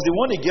that because they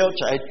want a girl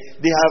child,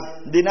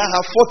 they now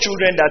have 4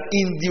 children that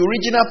in the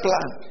original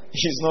plan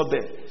is not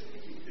there.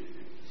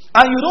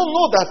 And you don't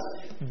know that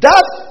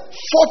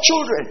 4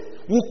 children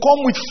will come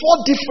with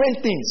 4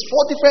 different things,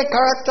 4 different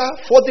character,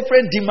 4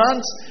 different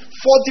demands,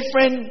 4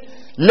 different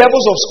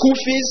levels of school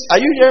fees.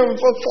 Are you hearing?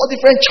 4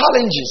 different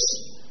challenges.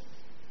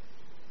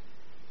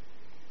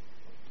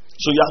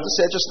 So you have to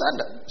set your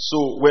standard. So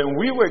when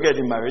we were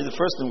getting married, the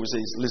first thing we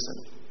say is, listen.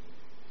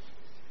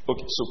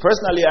 Okay, so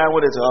personally I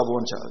wanted to have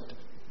 1 child.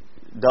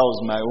 That was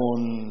my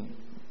own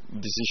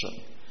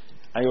decision.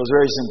 And it was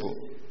very simple.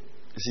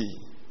 You see,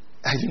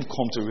 I didn't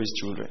come to raise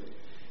children.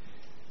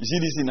 You see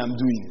this thing I'm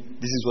doing,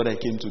 this is what I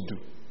came to do.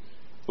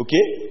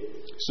 Okay?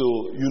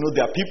 So,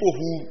 there are people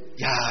who,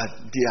 they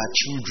are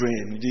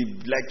children. They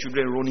like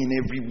children running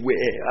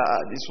everywhere.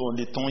 This one,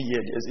 they turn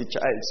here, there's a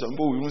child. Some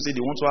people even say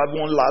they want to have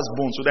 1 last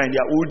born so that in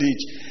their old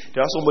age,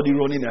 there is somebody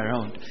running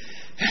around.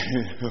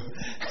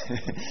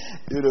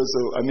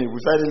 We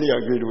finally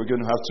agreed we're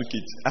going to have 2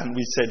 kids. And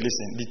we said,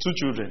 listen, the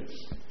 2 children,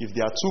 if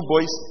there are 2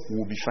 boys,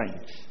 we'll be fine.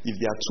 If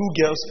there are 2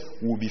 girls,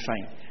 we'll be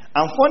fine.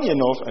 And funny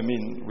enough,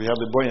 we have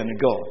a boy and a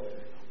girl.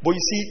 But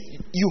you see,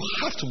 you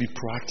have to be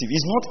proactive.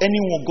 It's not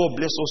anyone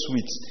God bless us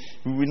with.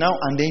 We will now,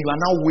 and then you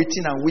are now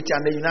waiting, and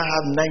then you now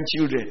have 9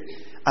 children.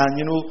 And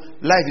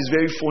life is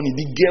very funny.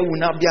 The girl will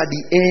now be at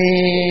the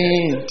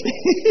end.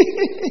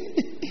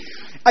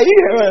 Are you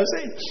hearing what I'm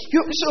saying?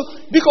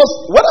 Because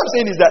what I'm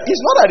saying is that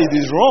it's not that it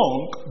is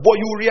wrong, but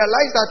you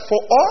realize that for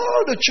all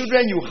the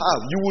children you have,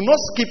 you will not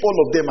skip all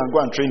of them and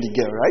go and train the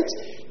girl, right?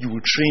 You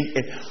will train.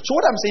 So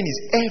what I'm saying is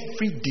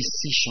every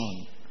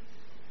decision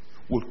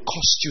will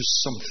cost you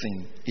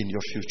something in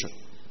your future.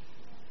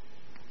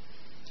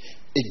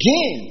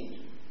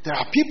 Again, there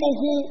are people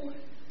who,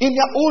 in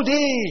their old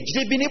age,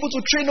 they've been able to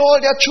train all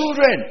their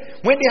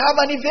children. When they have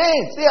an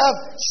event, they have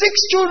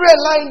 6 children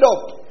lined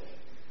up.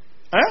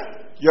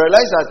 You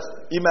realize that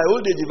in my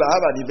old age, if I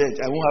have an event,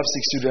 I won't have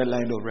 6 children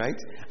lined up, right?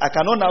 I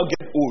cannot now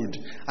get old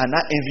and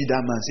not envy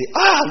that man. Say,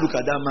 look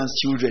at that man's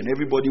children.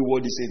 Everybody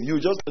what is saying.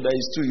 You just know that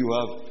it's 2 you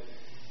have.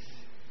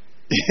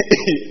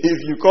 If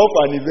you come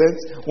for an event,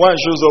 one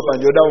shows up and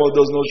the other one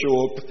does not show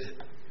up.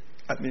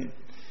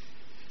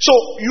 So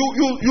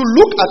you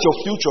look at your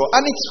future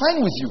and it's fine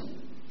with you.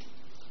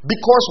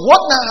 Because what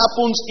now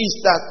happens is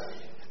that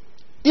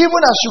even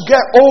as you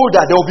get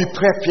older, there will be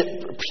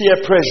peer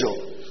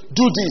pressure.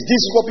 Do this.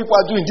 This is what people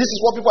are doing. This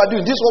is what people are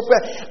doing. This is what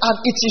and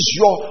it is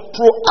your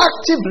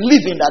proactive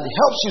living that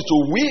helps you to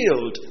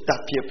wield that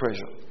peer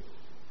pressure.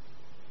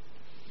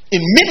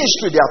 In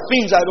ministry, there are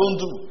things I don't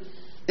do.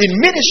 In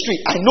ministry,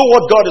 I know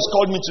what God has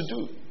called me to do.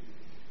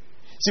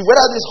 See,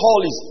 whether this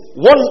hall is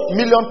 1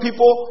 million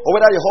people or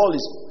whether the hall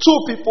is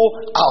 2 people,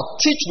 I'll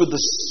teach with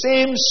the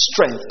same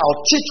strength.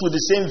 I'll teach with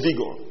the same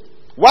vigor.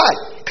 Why?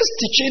 Because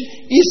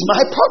teaching is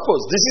my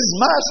purpose. This is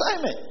my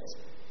assignment.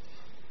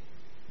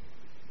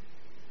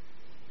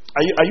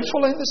 Are you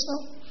following this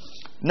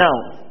now? Now,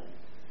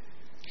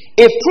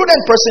 a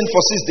prudent person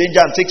foresees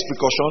danger and takes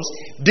precautions.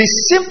 The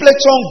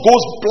simpleton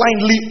goes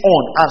blindly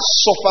on and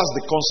suffers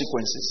the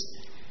consequences.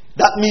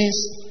 That means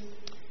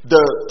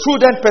the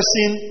prudent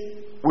person,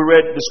 we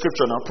read the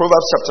scripture now,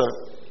 Proverbs chapter,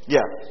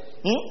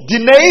 the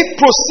naive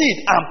proceed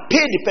and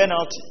pay the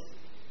penalty.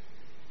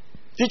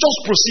 They just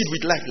proceed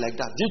with life like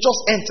that. They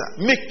just enter,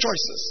 make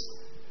choices.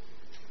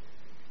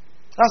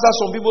 That's how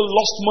some people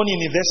lost money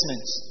in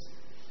investments.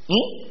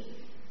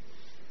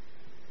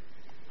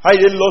 How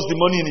they lost the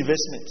money in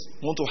investments?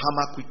 Want to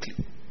hammer quickly.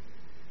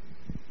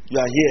 You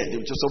are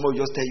here,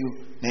 somebody just tell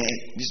you, man,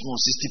 this one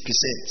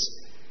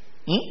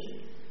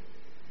 60%.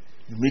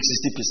 You make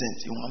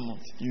 60% in 1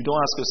 month. You don't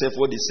ask yourself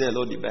what they sell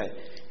or they buy.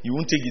 You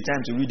won't take the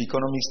time to read the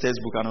economics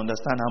textbook and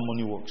understand how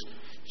money works.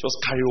 Just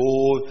carry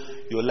all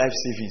your life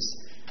savings.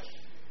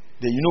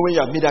 Then when you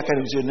have made that kind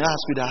of decision, they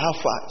ask you that how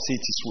far? Say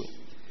it this way.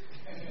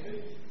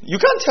 You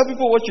can't tell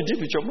people what you did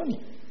with your money.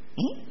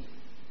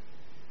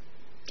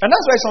 And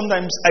that's why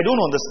sometimes I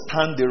don't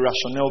understand the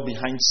rationale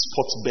behind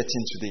sports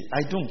betting today.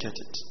 I don't get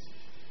it.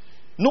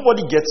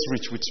 Nobody gets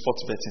rich with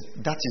sports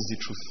betting. That is the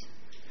truth.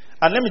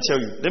 And let me tell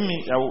you,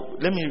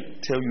 let me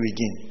tell you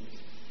again.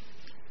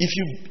 If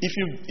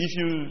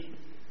you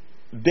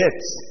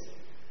bet,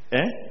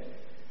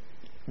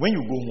 when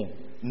you go home,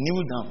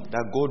 kneel down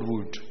that God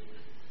would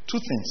 2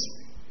 things.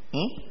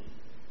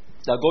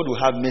 That God will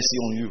have mercy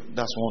on you.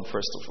 That's one,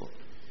 first of all.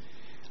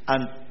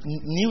 And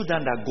kneel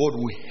down that God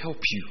will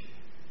help you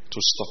to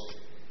stop.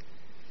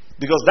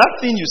 Because that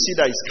thing you see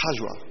that is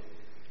casual,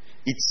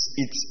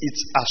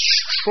 it's as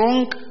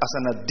strong as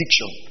an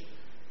addiction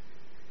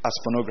as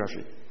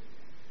pornography.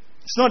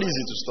 It's not easy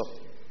to stop.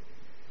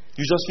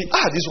 You just feel,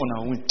 this one I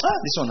win.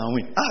 This one I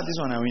win. This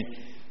one I win.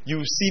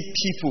 You see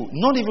people,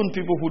 not even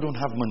people who don't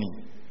have money.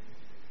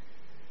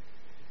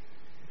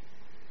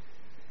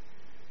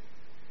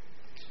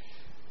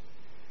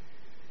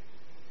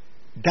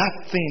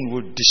 That thing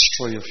will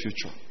destroy your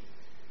future.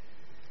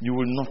 You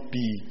will not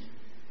be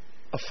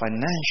a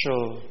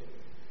financial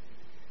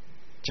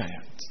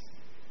giant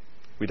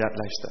with that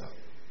lifestyle.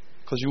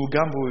 Because you will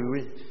gamble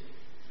away.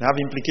 It have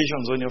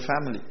implications on your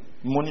family.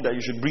 Money that you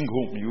should bring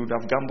home, you would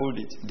have gambled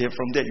it. Then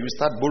from there, you will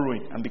start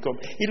borrowing and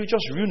it will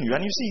just ruin you.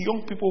 And you see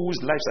young people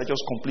whose lives are just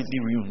completely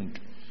ruined.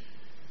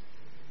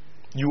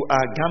 You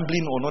are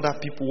gambling on other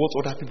people,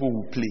 what other people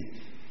will play.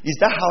 Is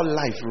that how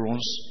life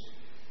runs?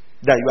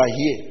 That you are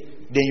here,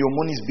 then your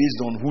money is based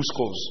on who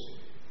scores.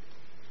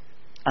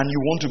 And you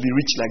want to be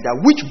rich like that.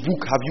 Which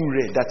book have you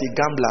read that a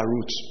gambler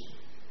wrote?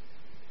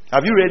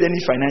 Have you read any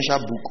financial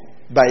book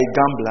by a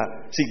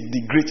gambler, say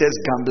the greatest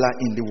gambler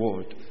in the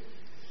world?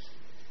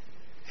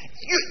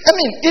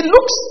 It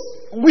looks,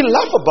 we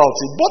laugh about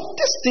it, but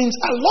these things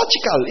are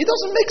logical. It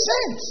doesn't make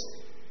sense.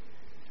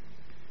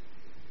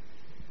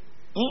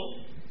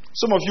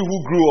 Some of you who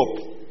grew up,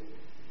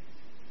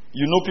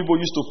 you know people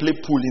used to play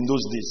pool in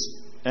those days,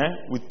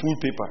 with pool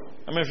paper.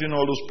 How many of you know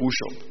all those pool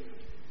shops?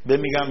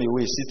 Birmingham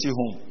away, City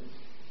Home.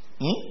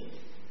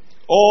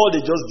 All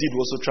they just did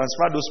was to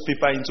transfer those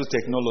paper into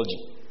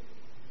technology.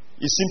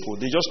 It's simple.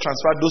 They just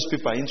transfer those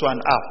paper into an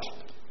app,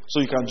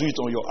 so you can do it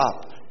on your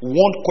app.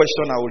 One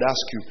question I would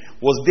ask you: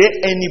 was there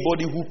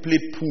anybody who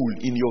played pool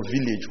in your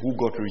village who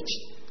got rich?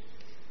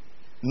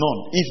 None.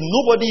 If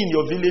nobody in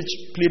your village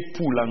played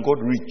pool and got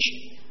rich,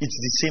 it's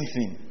the same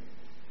thing.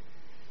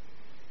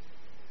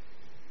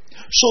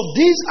 So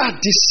these are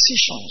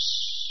decisions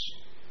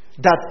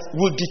that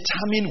will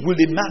determine, will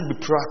a man be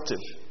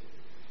proactive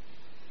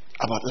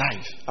about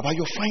life, about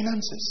your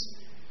finances.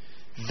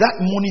 That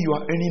money you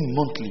are earning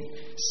monthly,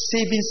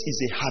 savings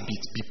is a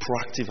habit. Be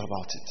proactive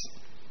about it.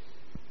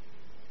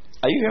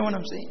 Are you hearing what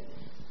I'm saying?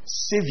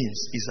 Savings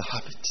is a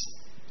habit.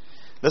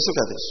 Let's look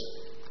at this.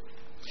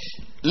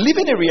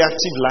 Living a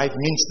reactive life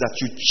means that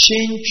you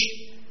change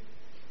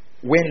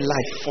when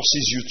life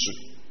forces you to.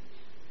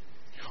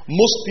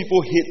 Most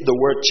people hate the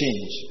word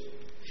change.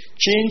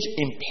 Change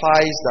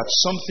implies that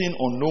something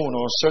unknown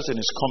or uncertain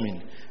is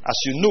coming. As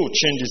you know,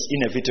 change is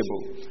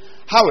inevitable.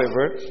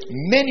 However,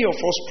 many of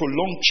us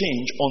prolong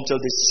change until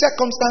the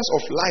circumstance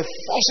of life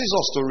forces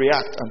us to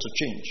react and to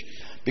change.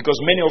 Because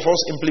many of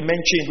us implement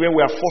change when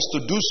we are forced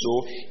to do so,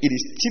 it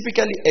is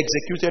typically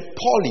executed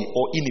poorly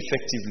or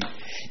ineffectively.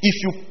 If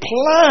you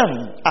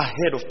plan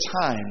ahead of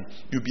time,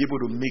 you'll be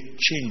able to make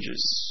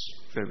changes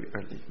very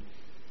early.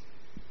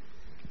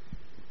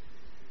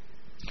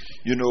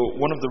 You know,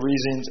 one of the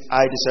reasons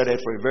I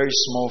decided for a very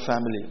small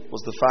family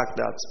was the fact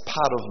that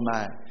part of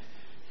my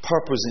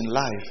purpose in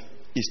life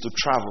is to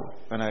travel.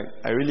 And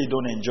I really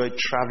don't enjoy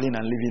traveling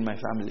and leaving my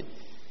family.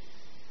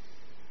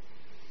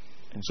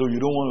 And so you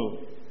don't want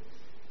to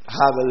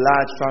have a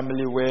large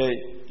family where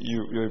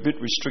you're a bit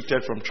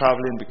restricted from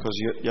traveling because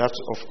you have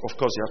to, of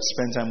course, you have to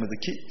spend time with the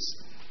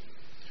kids.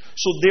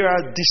 So there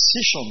are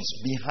decisions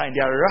behind,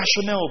 there are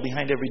rationale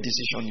behind every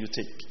decision you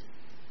take.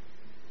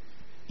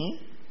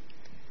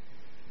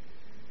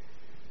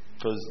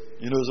 Because,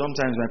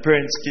 sometimes my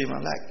parents came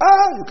and like,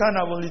 you can't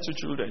have only 2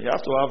 children, you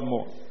have to have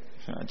more.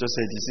 I just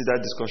said, you see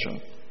that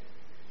discussion?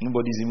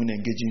 Nobody's even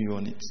engaging you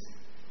on it.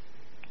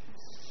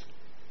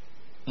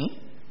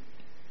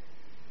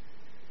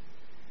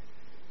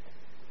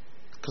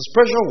 Because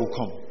pressure will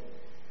come.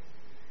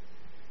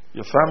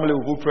 Your family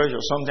will put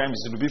pressure.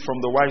 Sometimes it will be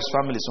from the wife's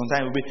family.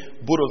 Sometimes it will be,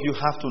 both of you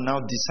have to now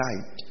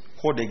decide,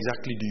 what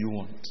exactly do you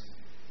want?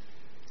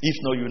 If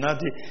not, you now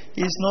say,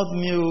 it's not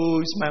me,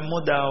 it's my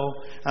mother.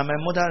 And my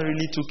mother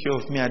really took care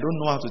of me. I don't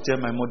know how to tell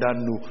my mother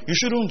no. You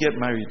shouldn't get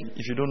married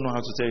if you don't know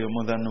how to tell your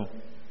mother no.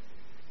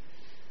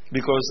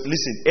 Because,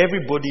 listen,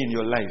 everybody in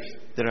your life,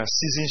 there are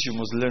seasons you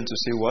must learn to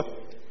say what?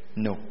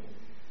 No.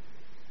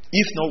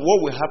 If not,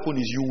 what will happen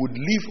is you would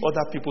live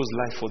other people's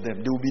life for them.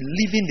 They will be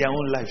living their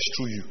own lives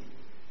through you.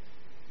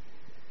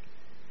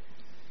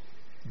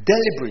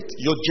 Deliberate.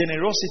 Your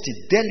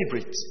generosity,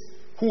 deliberate.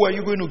 Who are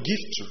you going to give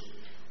to?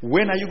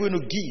 When are you going to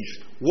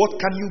give? What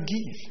can you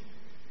give?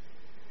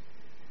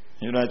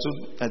 I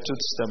told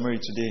Sister Mary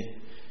today,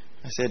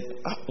 I said,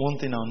 one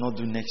thing I'll not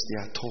do next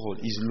year at all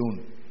is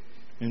loan.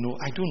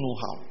 I don't know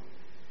how.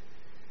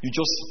 You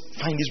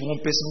just find this one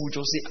person who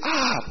just say,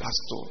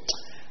 Pastor,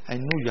 I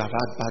know you have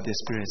had bad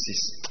experiences.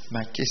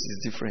 My case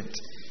is different.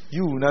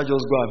 You will not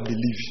just go and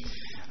believe.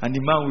 And the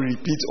man will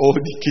repeat all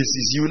the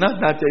cases. You will not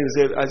tell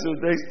yourself, I said,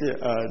 next year,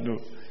 no.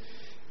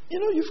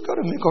 You've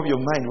got to make up your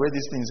mind where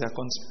these things are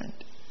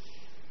concerned.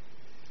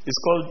 It's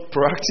called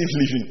proactive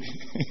living.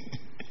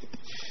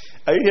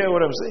 Are you hearing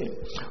what I'm saying?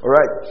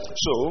 Alright,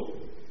 so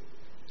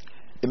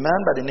a man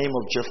by the name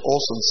of Jeff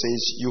Olson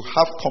says, you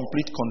have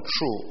complete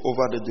control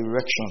over the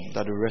direction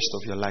that the rest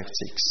of your life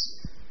takes.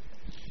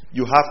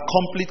 You have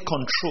complete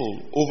control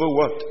over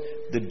what?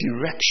 The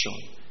direction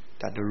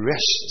that the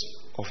rest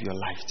of your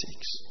life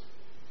takes.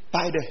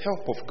 By the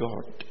help of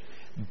God,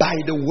 by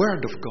the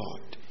word of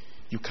God,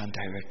 you can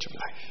direct your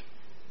life.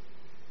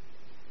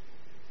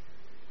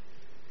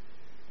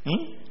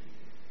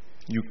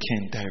 You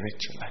can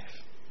direct your life.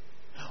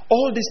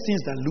 All these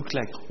things that look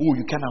like,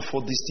 you can't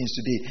afford these things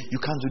today, you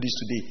can't do this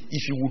today.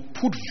 If you would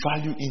put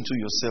value into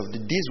yourself, the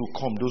days will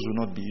come, those will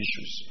not be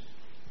issues.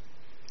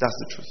 That's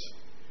the truth.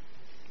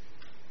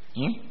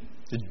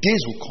 The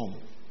days will come,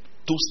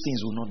 those things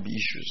will not be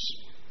issues.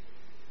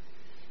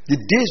 The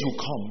days will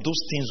come,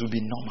 those things will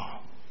be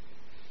normal.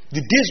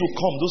 The days will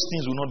come, those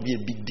things will not be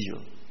a big deal.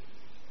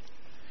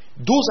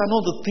 Those are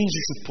not the things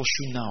you should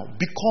pursue now.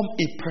 Become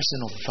a person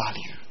of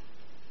value.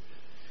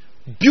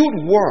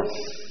 Build worth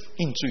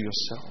into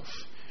yourself.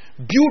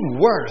 Build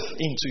worth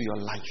into your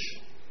life.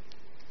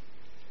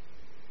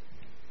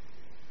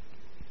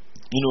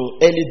 You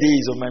know, early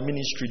days of my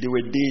ministry, there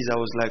were days I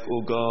was like,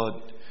 oh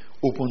God,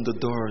 open the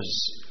doors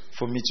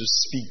for me to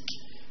speak,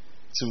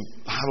 to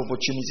have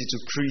opportunity to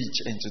preach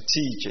and to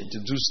teach and to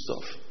do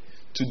stuff.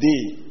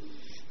 Today,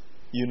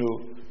 you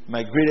know,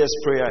 my greatest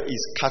prayer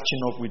is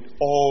catching up with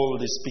all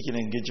the speaking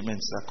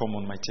engagements that come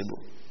on my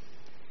table.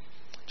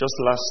 Just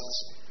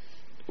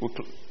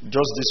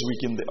this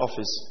week in the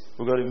office,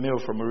 we got a mail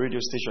from a radio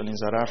station in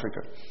South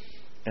Africa.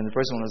 And the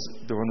person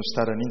they want to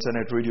start an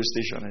internet radio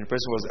station. And the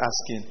person was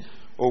asking,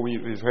 oh,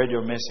 we've heard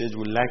your message,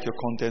 we like your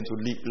content,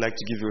 we'd like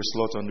to give you a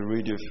slot on the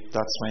radio if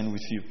that's fine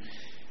with you.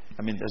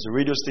 I mean, there's a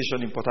radio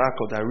station in Port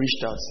Harcourt that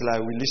reached out. It's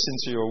like, we listen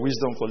to your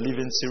Wisdom for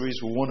Living series,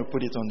 we want to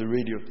put it on the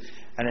radio.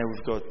 And then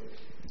I've got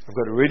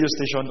a radio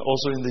station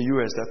also in the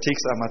US that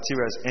takes our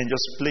materials and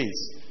just plays.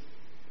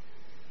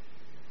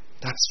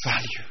 That's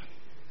value.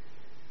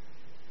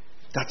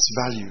 That's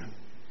value.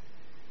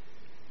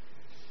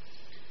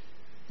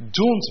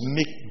 Don't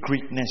make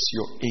greatness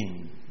your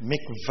aim.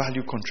 Make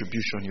value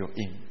contribution your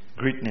aim.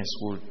 Greatness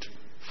would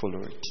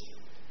follow it.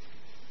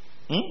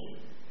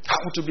 I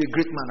want to be a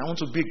great man. I want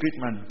to be a great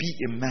man. Be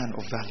a man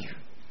of value.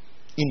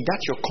 In that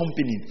your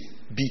company,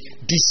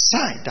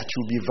 decide that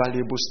you'll be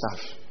valuable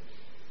staff.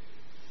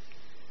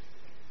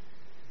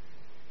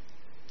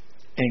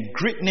 And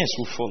greatness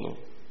will follow.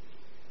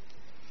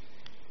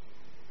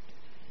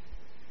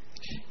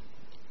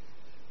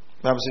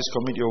 The Bible says,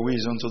 commit your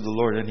ways unto the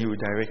Lord and He will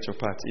direct your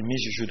path. It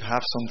means you should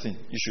have something.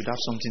 You should have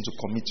something to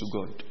commit to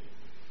God.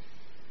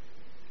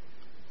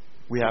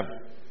 We have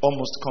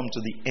almost come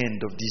to the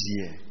end of this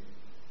year.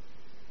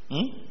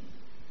 You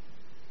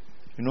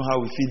know how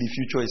we feel the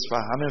future is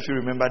far. How many of you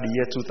remember the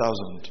year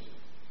 2000?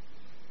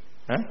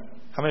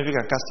 How many of you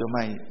can cast your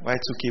mind?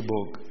 Y2K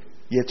bug.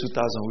 Year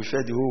 2000, we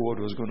felt the whole world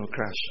was going to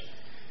crash.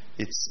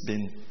 It's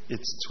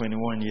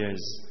 21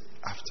 years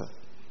after.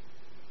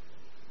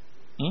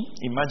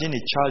 Imagine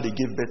a child they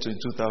gave birth to in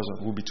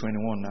 2000 will be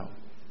 21 now.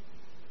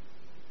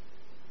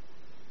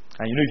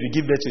 And you know, if you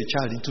give birth to a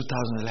child in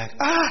 2000, you're like,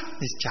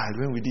 this child,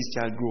 when will this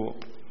child grow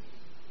up?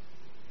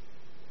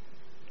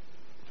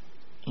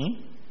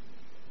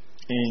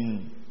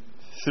 In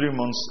 3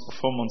 months,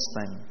 4 months'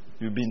 time,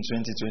 you'll be in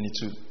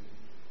 2022.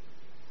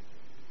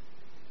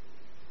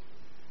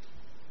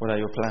 What are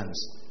your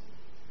plans?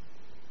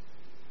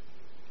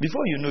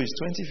 Before you know, it's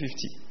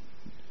 2050.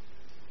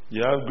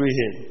 You have gray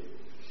hair.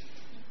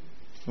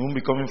 You won't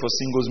be coming for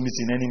singles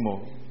meeting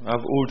anymore. You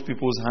have old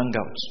people's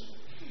hangouts.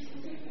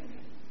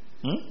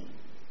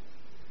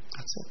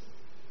 That's it.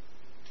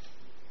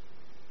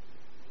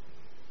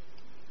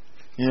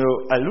 You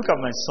know, I look at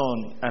my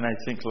son and I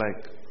think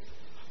like,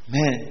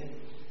 man,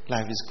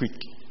 life is quick.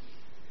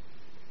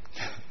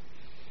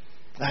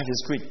 Life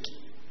is quick.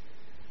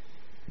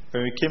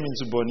 When we came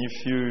into Bonny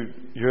a few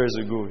years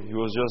ago, he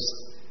was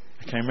just,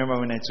 I can remember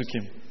when I took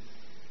him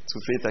to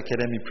Faith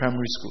Academy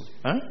Primary School.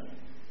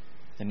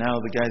 And now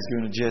the guy's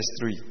going to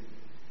GS3.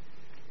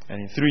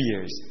 And in 3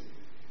 years,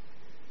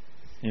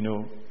 you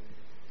know,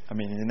 I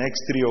mean, in the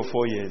next 3 or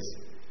 4 years,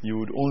 you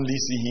would only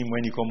see him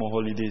when he come on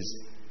holidays.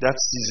 That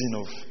season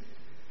of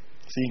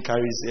seeing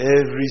carries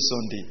every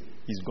Sunday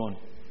is gone.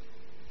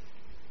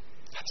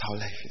 That's how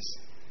life is.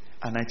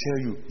 And I tell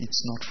you,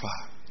 it's not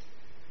far.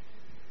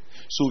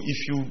 So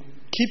if you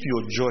keep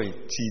your joy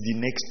till the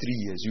next 3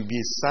 years, you'll be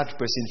a sad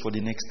person for the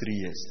next 3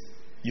 years.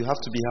 You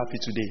have to be happy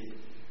today.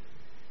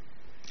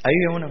 Are you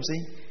hearing what I'm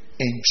saying?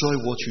 Enjoy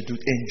what you do.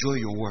 Enjoy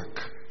your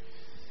work.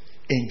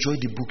 Enjoy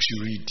the books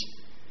you read.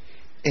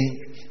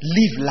 And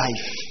live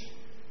life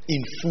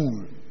in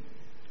full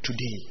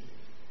today.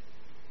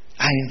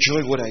 I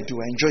enjoy what I do.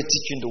 I enjoy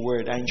teaching the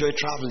word. I enjoy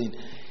traveling.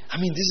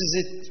 I mean, this is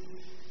it.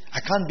 I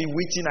can't be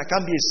waiting. I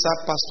can't be a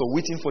sad pastor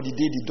waiting for the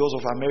day the doors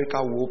of America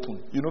will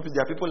open. You know,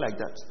 there are people like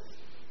that.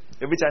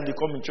 Every time they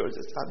come in church,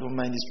 they say, I don't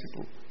mind these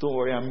people. Don't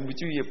worry, I'm with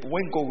you here. But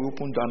when God will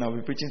open down, I'll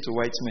be preaching to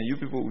white men. You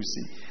people will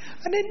see.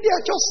 And then they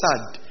are just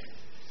sad.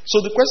 So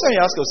the question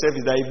you ask yourself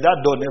is that if that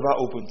door never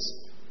opens,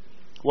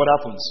 what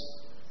happens?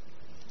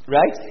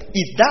 Right?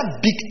 If that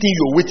big thing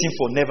you're waiting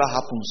for never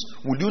happens,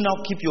 will you now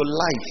keep your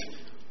life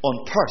on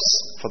purse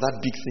for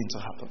that big thing to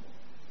happen?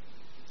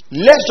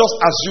 Let's just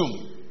assume,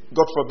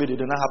 God forbid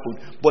it did not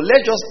happen, but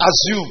let's just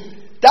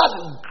assume that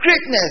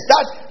greatness,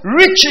 that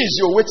riches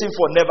you're waiting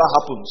for never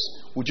happens.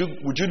 Would you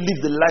live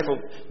the life of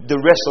the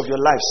rest of your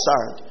life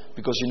sad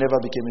because you never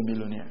became a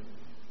millionaire?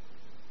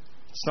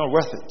 It's not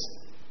worth it.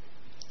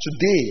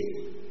 Today,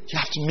 you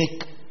have to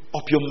make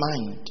up your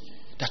mind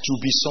that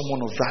you'll be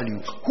someone of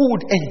value who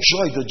would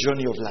enjoy the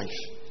journey of life.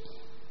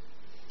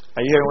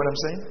 Are you hearing what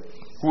I'm saying?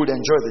 Who would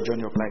enjoy the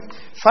journey of life?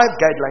 5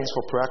 guidelines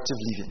for proactive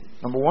living.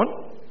 Number 1,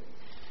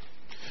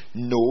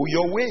 know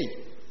your way.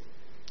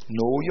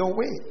 Know your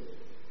way.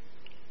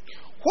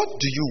 What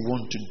do you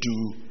want to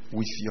do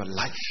with your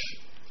life?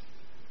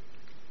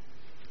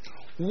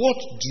 What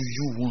do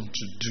you want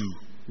to do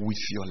with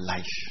your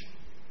life?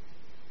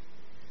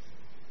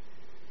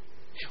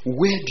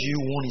 Where do you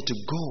want it to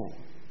go?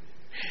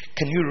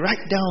 Can you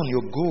write down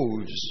your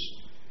goals?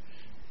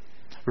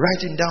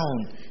 Writing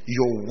down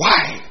your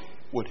why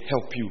would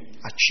help you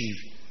achieve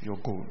your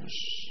goals.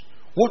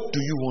 What do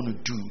you want to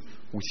do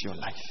with your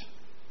life?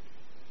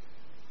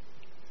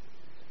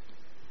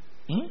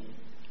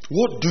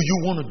 What do you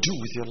want to do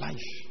with your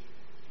life?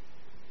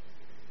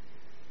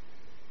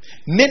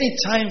 Many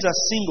times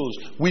as singles,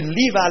 we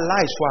live our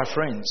lives for our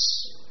friends.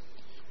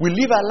 We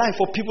live our life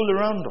for people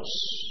around us.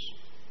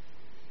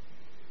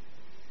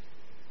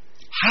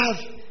 Have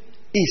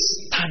a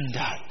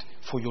standard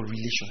for your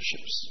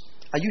relationships.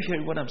 Are you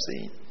hearing what I'm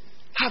saying?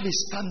 Have a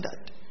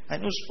standard. I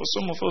know for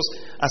some of us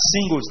as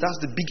singles, that's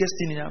the biggest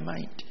thing in our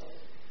mind.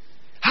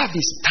 Have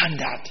a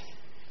standard.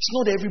 It's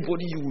not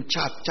everybody you will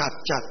chat.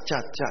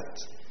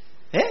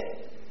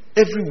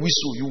 Every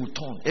whistle you will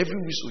turn.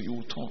 Every whistle you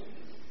will turn.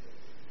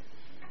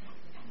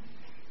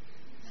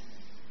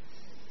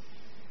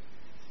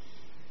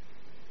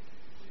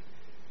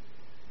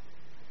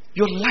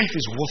 Your life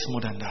is worth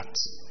more than that.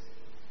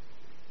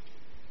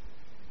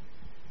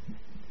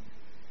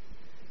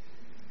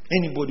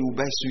 Anybody will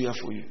buy suya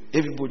for you.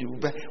 Everybody will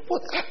buy.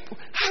 What?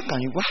 How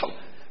can you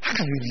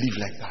live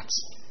like that?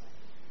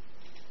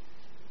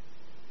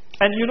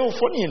 And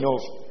funny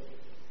enough,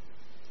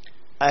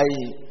 I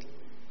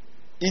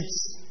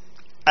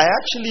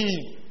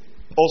actually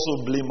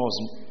also blame us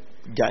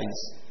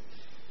guys.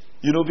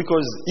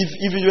 Because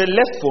if it were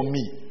left for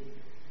me,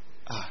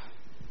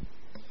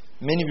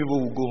 many people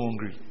will go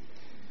hungry.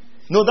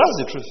 No, that's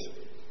the truth.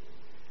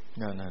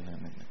 No.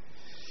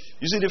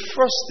 You see, the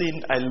first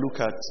thing I look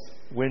at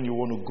when you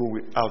want to go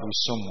out with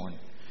someone,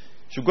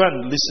 if you go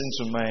and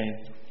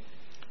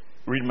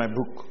read my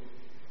book,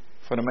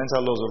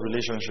 Fundamental Laws of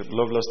Relationship,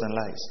 Love, Lust and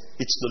Lies,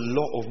 it's the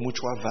law of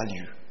mutual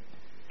value.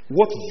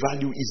 What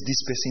value is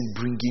this person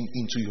bringing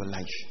into your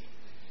life?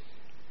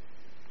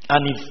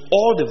 And if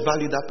all the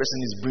value that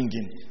person is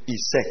bringing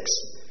is sex,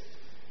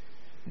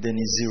 then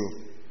it's zero.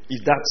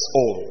 If that's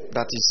all,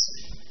 that is,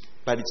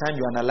 by the time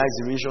you analyze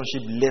the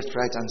relationship left,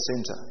 right, and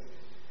center,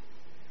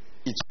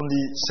 it's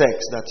only sex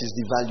that is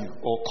the value,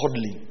 or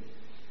cuddling.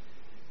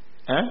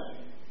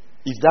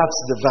 If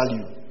that's the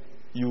value,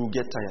 you will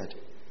get tired.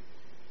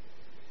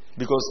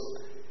 Because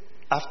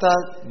after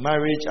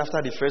marriage,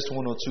 after the first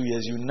 1 or 2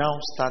 years, you now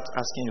start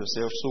asking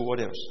yourself, so what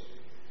else?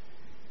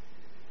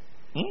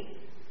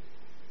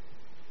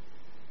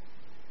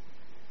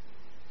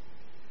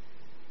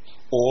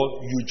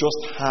 Or you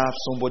just have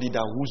somebody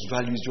whose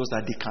value is just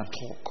that they can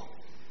talk.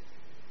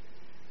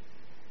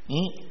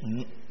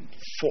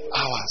 4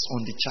 hours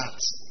on the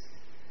charts.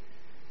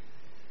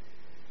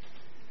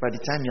 By the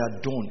time you are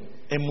done,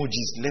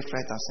 emojis left,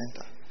 right, and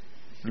center.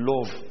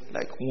 Love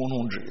like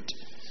 100.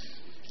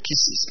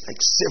 Kisses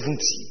like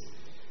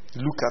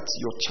 70. Look at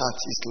your chart,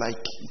 it's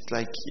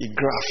like a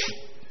graph.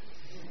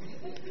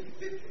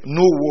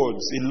 No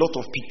words, a lot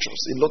of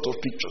pictures. It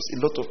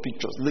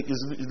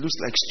looks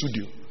like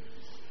studio.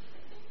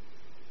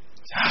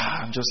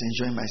 I'm just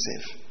enjoying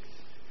myself.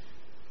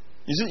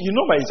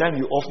 By the time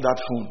you off that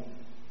phone,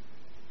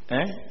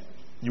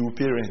 you will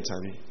pay rent,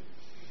 Abi.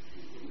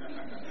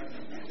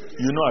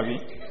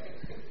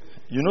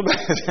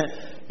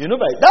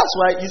 That's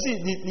why, you see,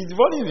 the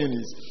funny thing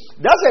is,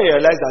 that's why I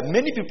realize that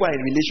many people are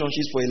in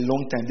relationships for a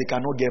long time, they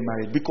cannot get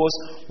married. Because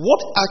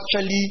what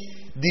actually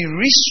the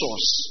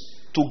resource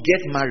to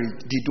get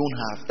married, they don't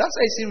have. That's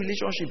why I say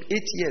relationship, 8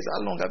 years.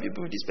 How long have you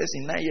been with this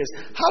person? 9 years.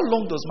 How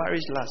long does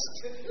marriage last?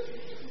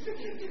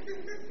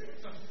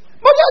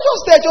 But they're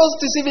just there, just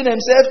deceiving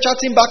themselves,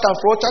 chatting back and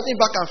forth. They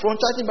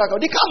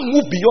can't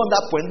move beyond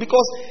that point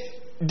because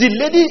the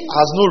lady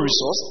has no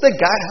resource, the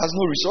guy has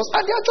no resource,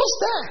 and they are just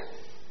there.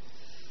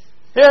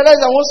 You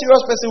realize that one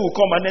serious person will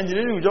come and then the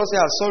lady will just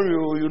say, sorry,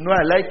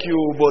 I like you,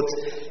 but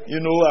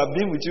I've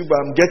been with you, but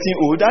I'm getting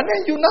old. And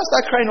then you now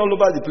start crying all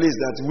over the place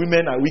that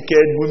women are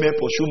wicked, women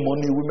pursue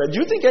money, women. Do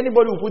you think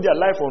anybody will put their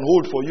life on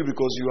hold for you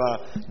because you are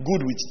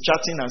good with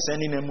chatting and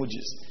sending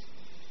emojis?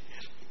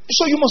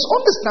 So you must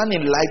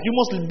understand in life, you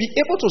must be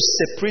able to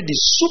separate the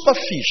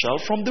superficial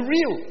from the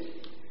real.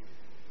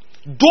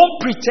 Don't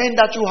pretend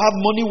that you have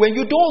money when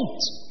you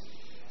don't.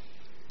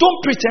 Don't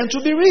pretend to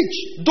be rich.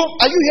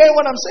 Are you hearing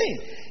what I'm saying?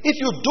 If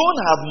you don't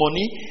have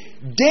money,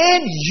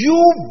 then you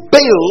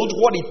build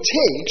what it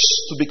takes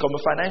to become a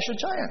financial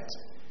giant.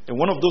 And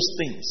one of those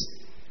things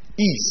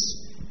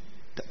is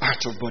the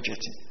art of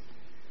budgeting.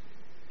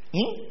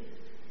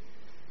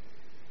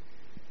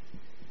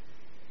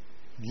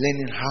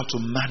 Learning how to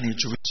manage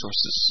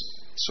resources.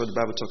 So the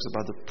Bible talks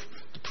about the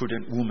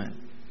prudent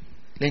woman.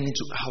 Learning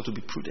how to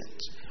be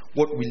prudent.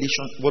 What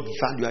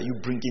value are you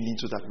bringing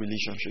into that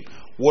relationship?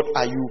 What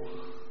are you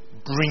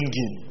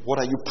bringing? What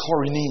are you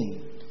pouring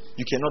in?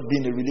 You cannot be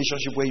in a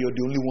relationship where you're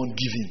the only one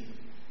giving.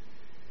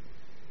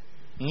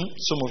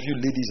 Some of you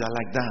ladies are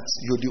like that.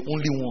 You're the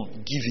only one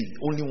giving.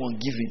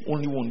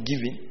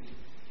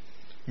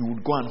 You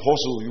would go and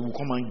hustle, you will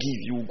come and give.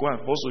 You will go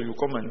and hustle, you will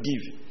come and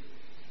give.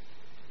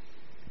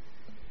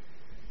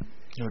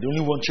 You're the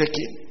only one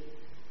checking.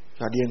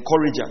 You are the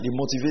encourager, the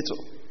motivator.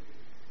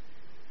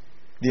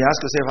 They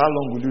ask yourself, how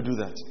long will you do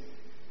that?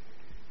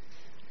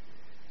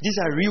 These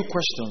are real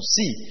questions.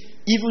 See,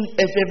 even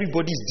if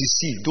everybody is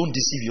deceived, don't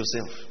deceive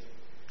yourself.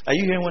 Are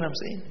you hearing what I'm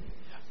saying?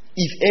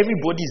 If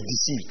everybody is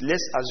deceived,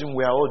 let's assume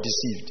we are all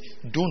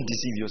deceived. Don't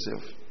deceive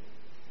yourself.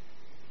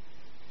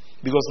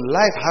 Because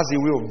life has a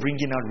way of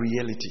bringing out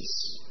realities.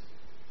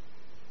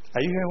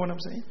 Are you hearing what I'm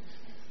saying?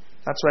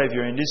 That's why if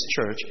you're in this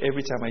church,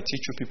 every time I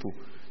teach you people,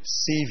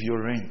 save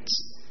your rent.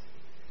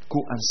 Go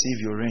and save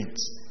your rent.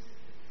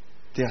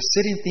 There are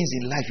certain things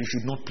in life you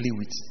should not play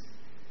with.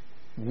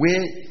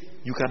 Where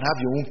you can have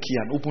your own key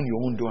and open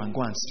your own door and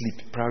go and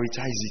sleep.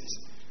 Prioritize it.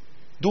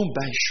 Don't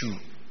buy shoe.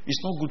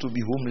 It's not good to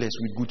be homeless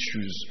with good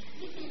shoes.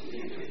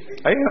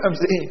 Are you know what I'm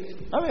saying?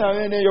 I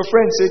mean, your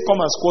friends say, come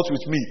and squat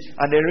with me,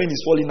 and the rain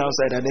is falling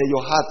outside, and then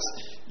your heart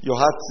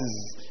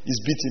is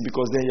beating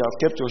because then you have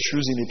kept your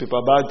shoes in a paper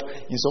bag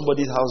in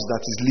somebody's house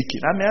that is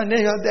leaking. I mean, and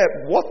then you're there.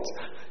 What?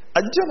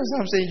 Do you understand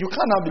what I'm saying? You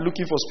can't now be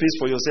looking for space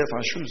for yourself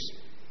and shoes.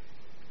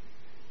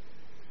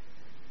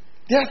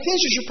 There are things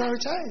you should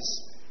prioritize.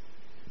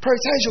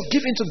 Prioritize your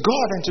giving to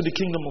God and to the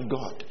kingdom of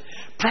God.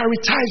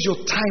 Prioritize your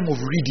time of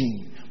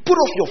reading. Put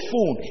off your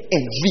phone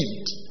and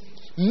read.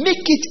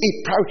 Make it a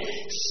priority.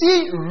 See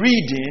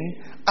reading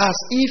as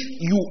if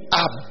you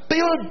are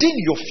building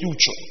your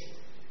future,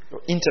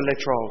 your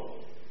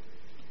intellectual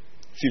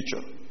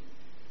future.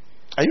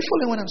 Are you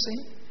following what I'm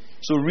saying?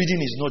 So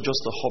reading is not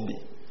just a hobby.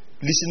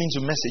 Listening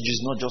to message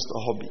is not just a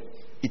hobby.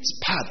 It's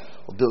part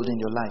of building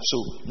your life. So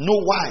know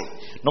why.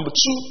 Number 2,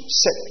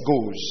 set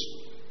goals.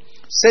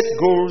 Set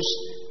goals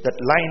that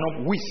line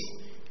up with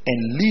and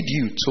lead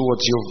you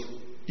towards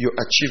your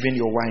achieving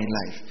your why in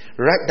life.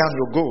 Write down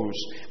your goals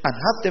and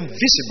have them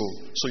visible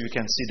so you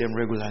can see them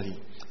regularly.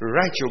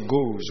 Write your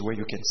goals where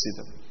you can see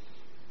them.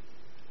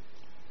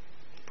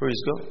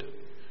 Praise God.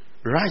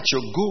 Write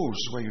your goals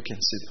where you can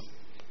see them.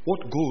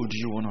 What goal do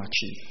you want to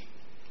achieve?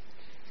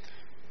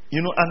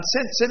 You know, and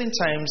certain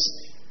times,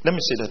 let me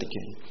say that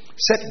again.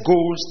 Set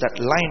goals that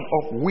line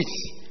up with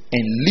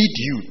and lead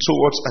you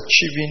towards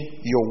achieving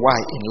your why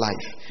in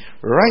life.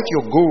 Write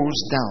your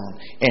goals down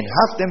and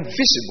have them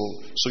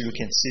visible so you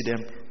can see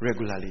them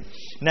regularly.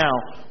 Now,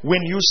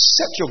 when you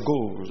set your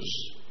goals,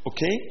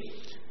 okay,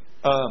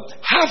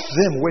 have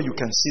them where you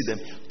can see them.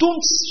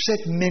 Don't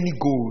set many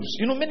goals.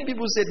 You know, many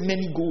people set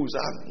many goals.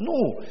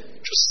 No,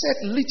 just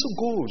set little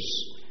goals.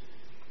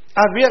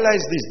 I realize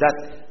this, that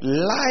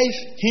life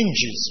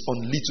hinges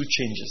on little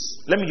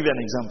changes. Let me give you an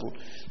example.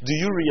 Do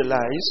you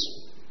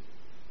realize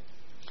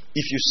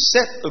if you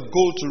set a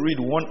goal to read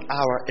 1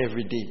 hour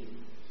every day,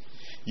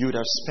 you would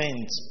have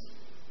spent,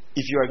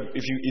 if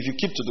you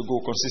keep to the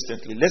goal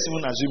consistently, let's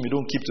even assume you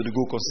don't keep to the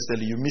goal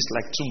consistently, you miss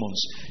like 2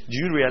 months. Do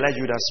you realize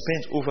you would have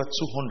spent over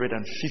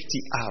 250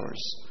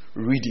 hours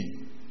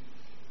reading?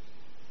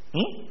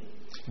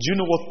 Do you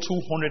know what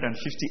 250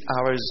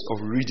 hours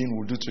of reading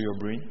will do to your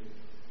brain?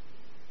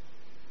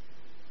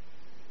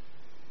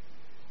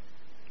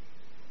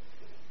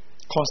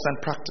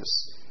 Constant practice.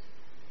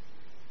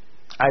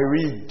 I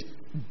read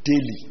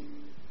daily.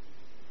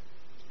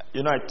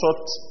 You know, I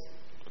taught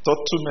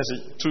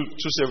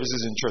two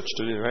services in church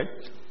today, right?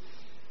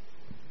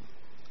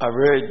 I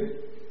read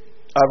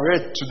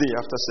today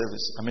after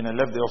service. I mean, I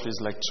left the office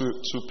like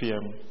 2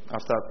 p.m.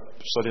 after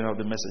sorting out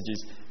the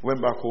messages.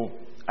 Went back home.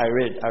 I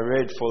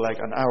read for like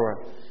an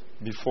hour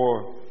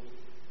before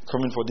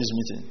coming for this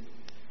meeting.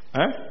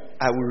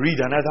 I will read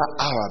another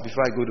hour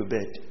before I go to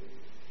bed.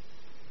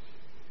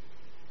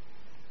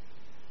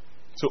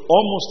 So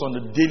almost on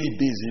a daily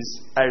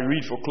basis, I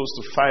read for close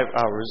to 5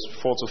 hours,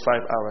 4 to 5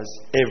 hours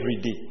every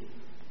day.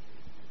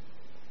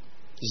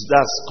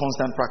 That's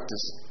constant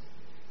practice.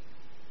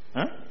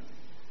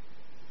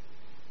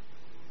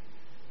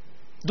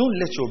 Don't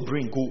let your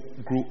brain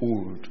grow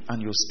old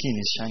and your skin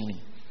is shining.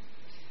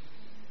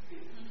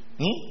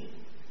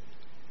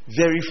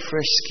 Very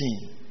fresh skin.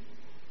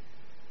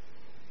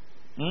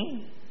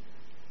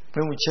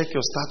 When we check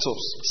your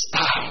status,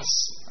 stars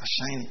are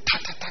shining.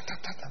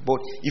 But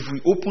if we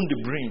open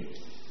the brain,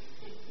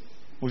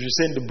 we should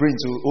send the brain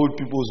to old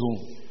people's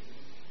home.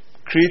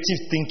 Creative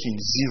thinking,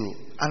 0.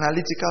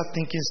 Analytical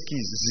thinking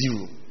skills,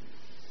 0.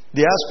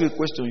 They ask you a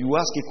question, you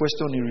ask a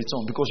question in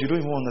return because you don't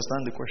even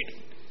understand the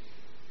question.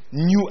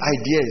 New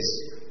ideas,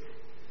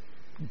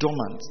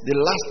 dormant. The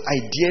last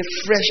idea,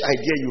 fresh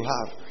idea you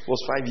have was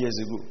 5 years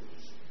ago.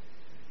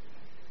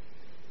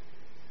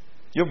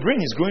 Your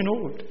brain is growing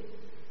old.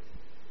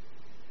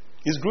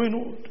 It's growing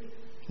old.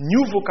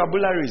 New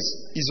vocabularies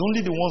is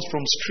only the ones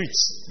from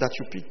streets that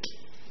you pick.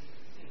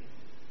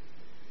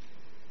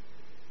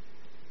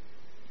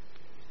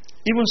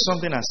 Even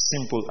something as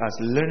simple as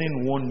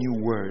learning one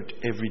new word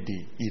every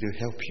day, it'll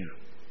help you.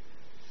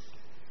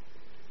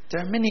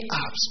 There are many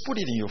apps. Put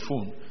it in your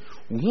phone.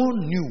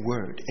 One new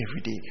word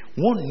every day.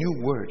 One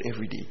new word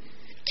every day.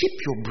 Keep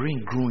your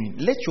brain growing.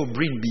 Let your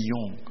brain be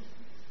young.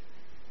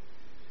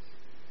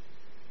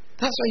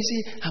 That's why you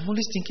see, I'm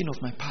always thinking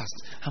of my past.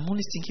 I'm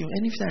always thinking,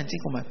 anytime I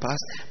think of my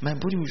past, my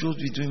body will just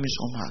be doing me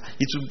somehow.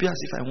 It will be as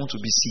if I want to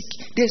be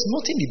sick. There's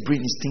nothing the brain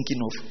is thinking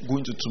of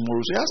going to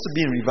tomorrow. So it has to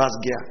be in reverse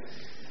gear.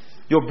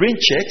 Your brain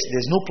checks,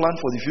 there's no plan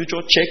for the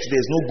future, checks,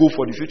 there's no goal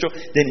for the future.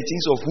 Then it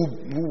thinks of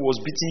who was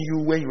beating you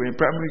when you were in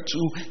primary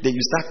 2. Then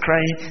you start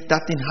crying.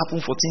 That thing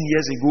happened 14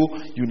 years ago.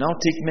 You now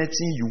take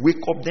medicine, you wake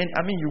up. Then,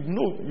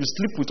 you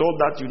sleep with all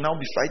that. You now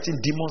be fighting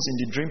demons in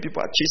the dream. People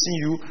are chasing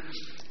you.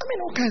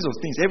 All kinds of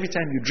things. Every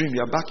time you dream,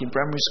 you are back in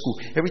primary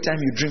school. Every time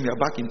you dream, you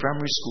are back in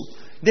primary school.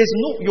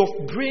 Your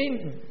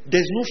brain,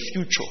 there's no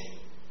future.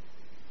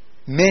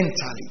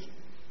 Mentally.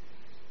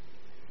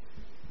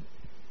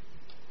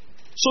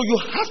 So you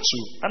have to,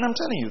 and I'm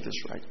telling you this,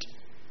 right?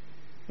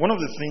 One of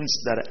the things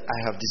that I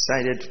have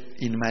decided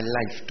in my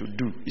life to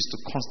do is to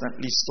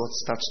constantly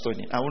start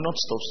studying. I will not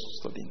stop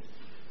studying.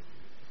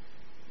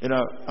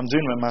 I'm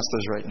doing my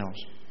master's right now.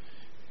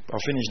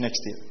 I'll finish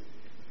next year.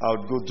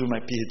 I'll go do my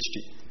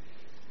PhD.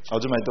 I'll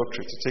do my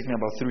doctorate. It'll take me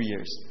about 3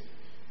 years.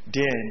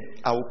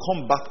 Then I will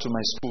come back to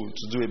my school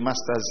to do a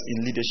master's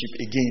in leadership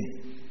again.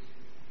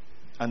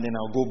 And then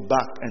I'll go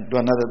back and do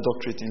another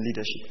doctorate in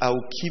leadership. I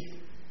will keep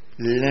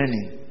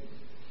learning.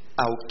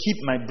 I will keep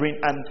my brain.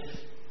 And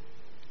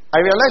I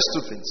realized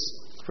 2 things,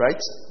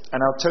 right? And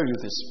I'll tell you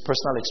this,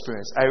 personal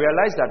experience. I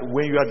realized that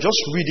when you are just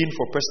reading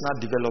for personal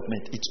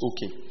development, it's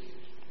okay.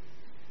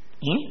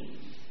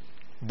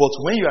 But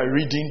when you are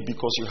reading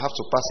because you have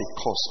to pass a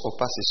course or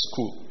pass a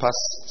school, pass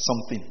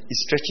something, it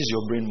stretches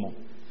your brain more.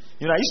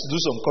 I used to do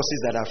some courses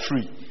that are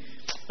free.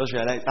 Just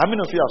realize, how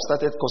many of you have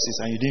started courses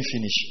and you didn't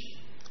finish?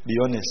 Be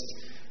honest.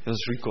 It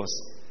was free course.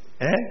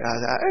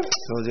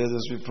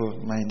 Those people,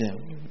 mind them,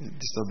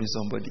 disturbing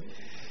somebody.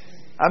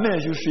 How many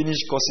of you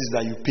finished courses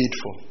that you paid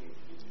for?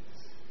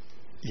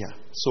 Yeah.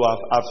 So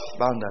I've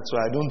found that. So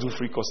I don't do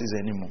free courses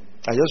anymore.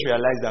 I just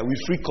realized that with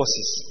free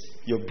courses,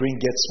 your brain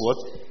gets what?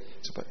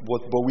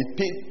 But with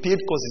paid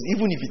courses,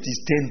 even if it is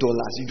 $10,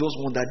 you just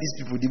want that these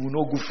people, they will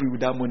not go free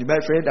with that money. My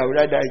friend, I will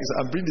write that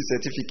and bring the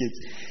certificate.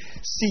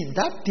 See,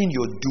 that thing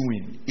you're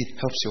doing, it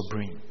helps your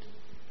brain.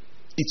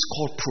 It's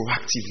called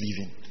proactive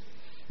living.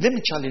 Let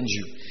me challenge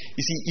you.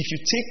 You see, if you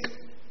take,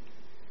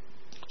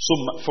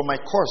 for my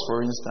course,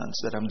 for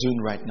instance, that I'm doing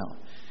right now,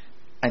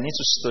 I need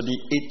to study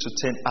 8 to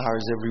 10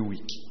 hours every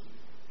week.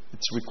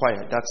 It's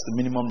required. That's the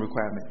minimum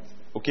requirement.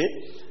 Okay?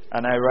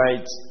 And I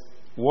write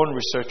one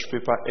research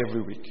paper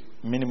every week.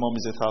 Minimum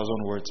is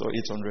 1,000 words or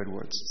 800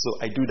 words. So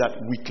I do that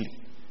weekly.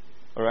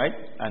 All right?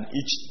 And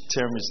each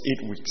term is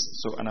 8 weeks.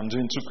 And I'm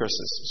doing 2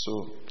 courses. So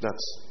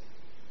that's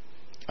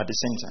at the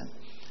same time.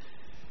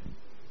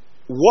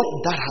 What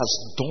that has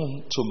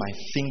done to my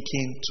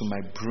thinking, to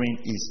my brain,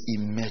 is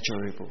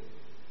immeasurable.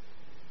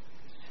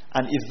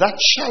 And if that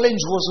challenge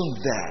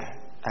wasn't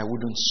there, I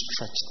wouldn't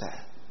stretch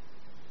there.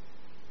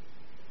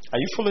 Are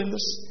you following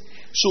this?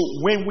 So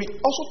when we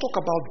also talk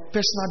about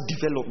personal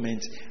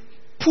development,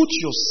 put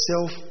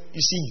yourself,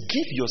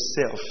 give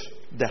yourself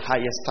the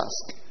highest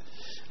task.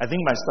 I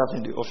think my staff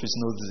in the office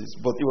knows this,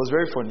 but it was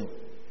very funny.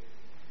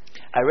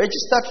 I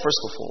registered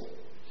first of all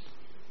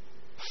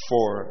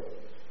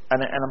and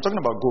I'm talking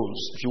about goals.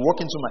 If you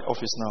walk into my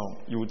office now,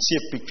 you would see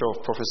a picture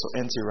of Professor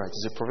N.T. Wright.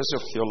 He's a professor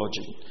of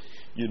theology.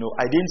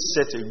 I didn't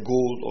set a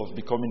goal of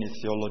becoming a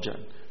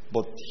theologian,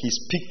 but his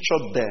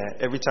picture there,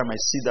 every time I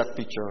see that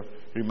picture,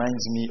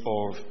 reminds me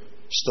of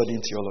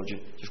studying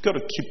theology. You've got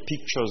to keep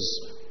pictures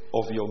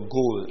of your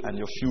goal and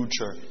your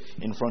future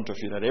in front of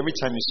you, that every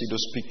time you see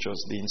those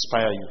pictures, they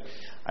inspire you.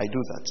 I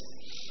do that.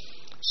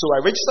 So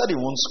I registered in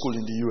one school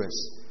in the US,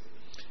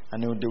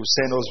 and they would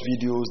send us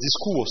videos. This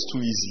school was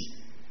too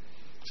easy.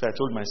 So I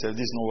told myself,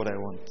 this is not what I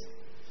want.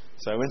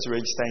 So I went to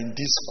register in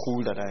this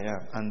school that I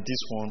am, and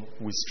this one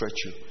will stretch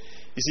you.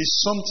 You see,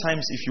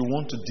 sometimes if you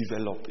want to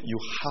develop, you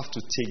have to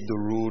take the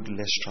road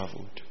less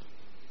traveled.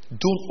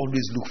 Don't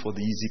always look for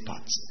the easy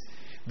path.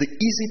 The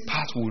easy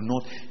path will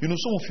not,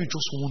 some of you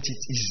just want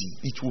it easy.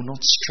 It will not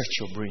stretch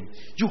your brain.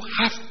 You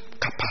have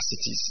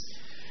capacities.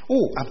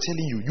 Oh, I'm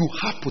telling you, you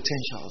have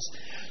potentials.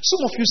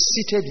 Some of you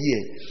seated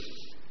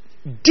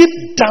here, deep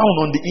down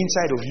on the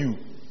inside of you,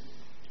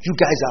 you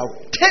guys are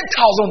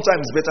 10,000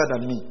 times better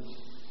than me.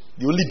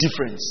 The only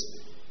difference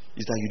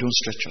is that you don't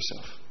stretch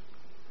yourself.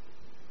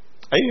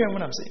 Are you hearing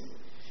what I'm saying?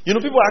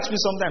 People ask me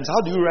sometimes, how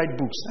do you write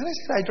books? And I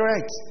said, I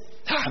write.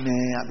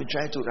 Man, I've been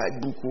trying to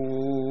write book.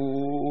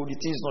 Oh, the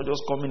thing's not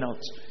just coming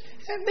out.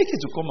 Make it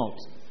to come out.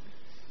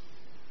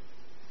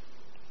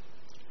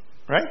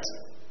 Right?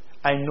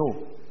 I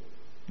know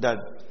that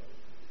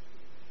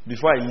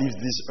before I leave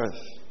this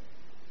earth,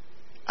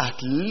 at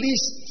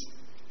least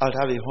I'll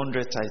have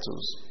 100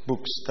 titles,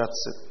 books,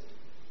 that's it.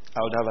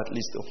 I would have at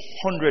least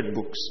 100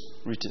 books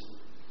written.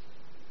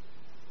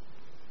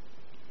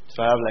 If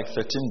I have like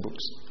 13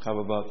 books, I have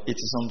about 80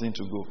 something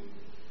to go.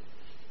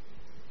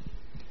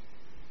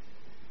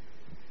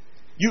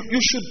 You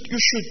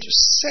should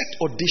set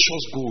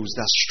audacious goals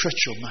that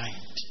stretch your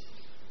mind.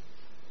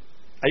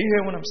 Are you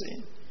hearing what I'm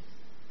saying?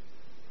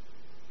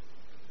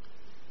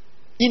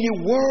 In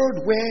a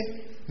world where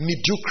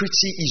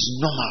mediocrity is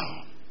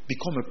normal,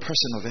 become a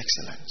person of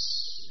excellence.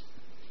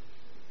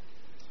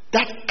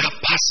 That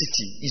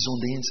capacity is on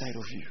the inside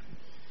of you.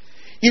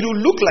 It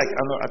will look like,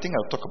 I think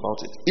I'll talk about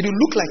it. It will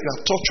look like you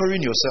are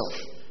torturing yourself,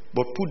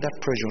 but put that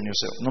pressure on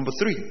yourself. Number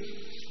 3,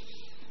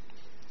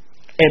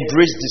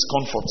 Embrace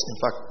discomfort. In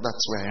fact,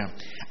 that's where I am.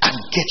 And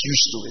get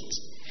used to it.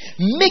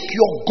 Make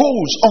your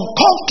goals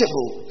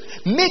uncomfortable.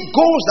 Make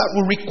goals that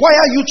will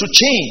require you to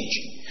change.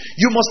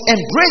 You must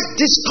embrace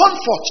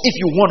discomfort if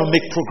you want to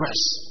make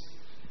progress.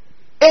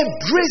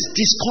 Embrace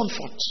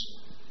discomfort.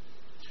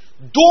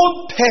 Don't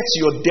pet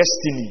your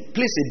destiny.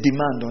 Place a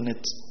demand on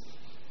it.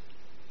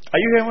 Are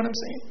you hearing what I'm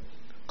saying?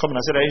 Come on,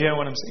 I said, are you hearing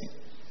what I'm saying?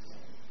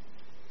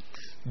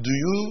 Do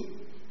you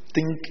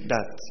think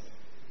that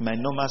my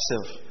normal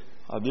self,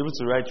 I'll be able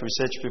to write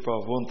research paper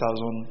of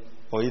 1,000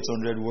 or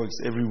 800 words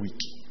every week?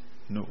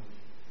 No.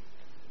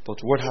 But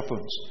what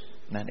happens?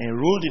 When I'm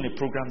enrolled in a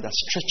program that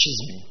stretches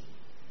me,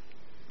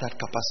 that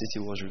capacity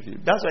was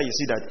revealed. That's why you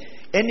see that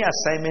any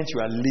assignment you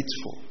are late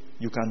for,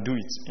 you can do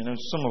it. You know,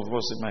 some of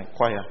us in my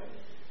choir,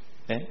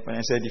 when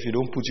I said if you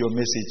don't put your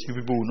message, you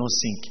people will not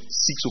sing.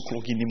 6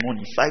 o'clock in the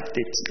morning, 5:30.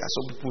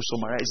 Some people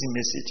summarizing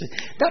message.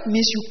 That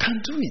means you can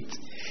do it.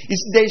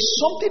 There is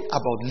something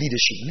about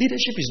leadership.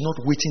 Leadership is not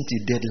waiting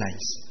till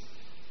deadlines.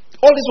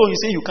 All this one you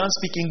say you can't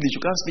speak English,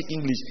 you can't speak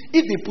English.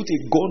 If they put a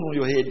gun on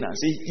your head now,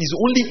 say it's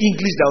only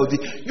English that will be,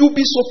 you'll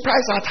be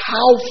surprised at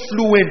how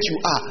fluent you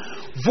are.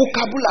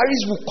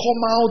 Vocabularies will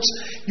come out.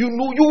 You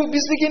know, you will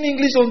be speaking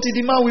English until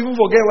the man will even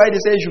forget why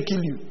they say he should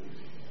kill you.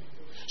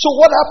 So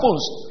what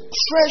happens?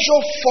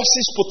 Pressure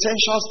forces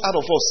potentials out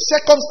of us.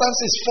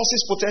 Circumstances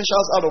forces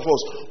potentials out of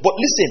us. But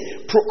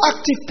listen,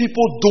 proactive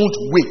people don't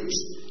wait.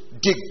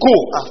 They go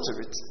after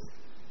it.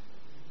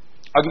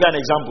 I'll give you an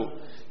example.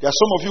 There are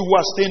some of you who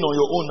are staying on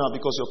your own now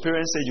because your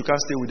parents said you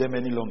can't stay with them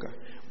any longer.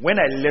 When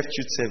I left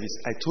youth service,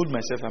 I told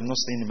myself I'm not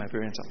staying in my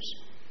parents' house.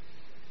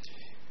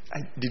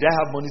 Did I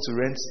have money to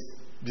rent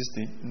this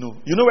thing? No.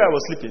 You know where I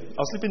was sleeping? I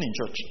was sleeping in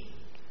church.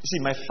 You see,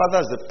 my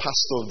father is the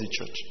pastor of the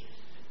church.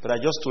 But I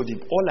just told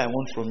him, all I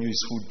want from you is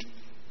food.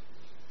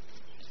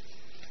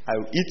 I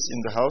will eat in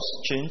the house,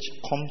 change,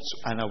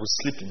 and I will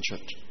sleep in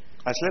church.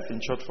 I slept in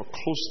church for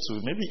close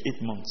to maybe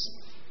 8 months.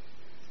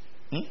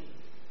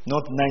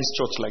 Not nice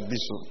church like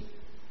this one.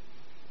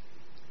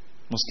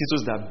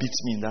 Mosquitoes that beat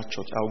me in that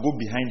church. I'll go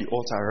behind the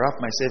altar, wrap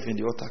myself in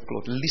the altar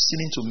cloth,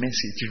 listening to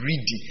message,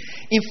 reading.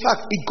 In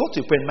fact, it got to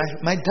a point,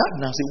 my dad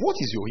now said, what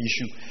is your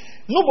issue?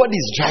 Nobody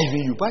is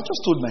driving you. But I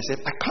just told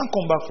myself, I can't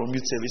come back from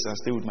youth service and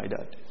stay with my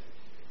dad.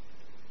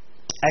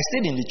 I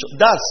stayed in the church.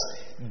 That's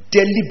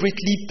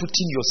deliberately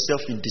putting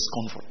yourself in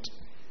discomfort.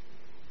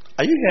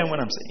 Are you hearing what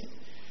I'm saying?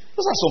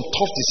 Those are some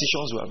tough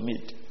decisions we have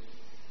made.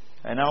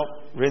 I now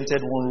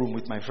rented one room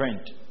with my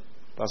friend,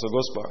 Pastor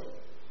Gospel.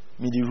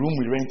 In the room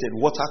we rented,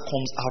 water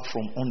comes out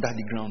from under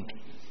the ground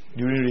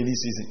during rainy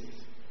season.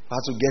 We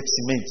had to get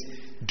cement,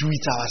 do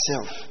it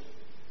ourselves.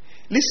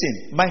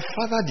 Listen, my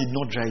father did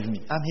not drive me.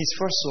 I'm his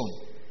first son.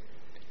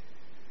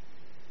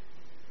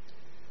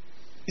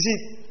 You see,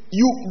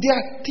 there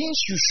are things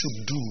you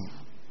should do.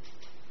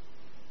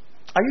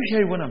 Are you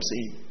hearing what I'm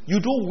saying? You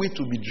don't wait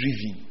to be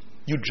driven.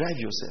 You drive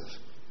yourself.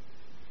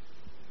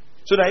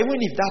 So that even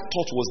if that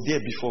thought was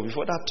there before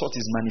that thought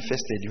is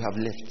manifested, you have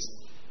left.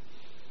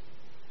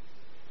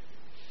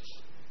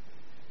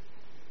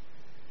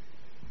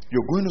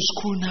 You're going to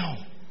school now.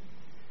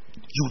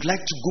 You would like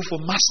to go for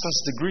master's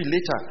degree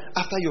later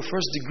after your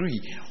first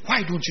degree. Why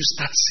don't you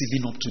start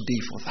saving up today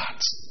for that?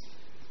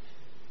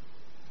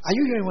 Are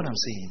you hearing what I'm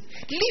saying?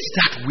 Live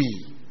that way.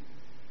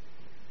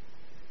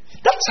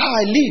 That's how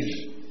I live.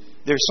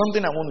 There's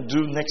something I want to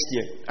do next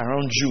year,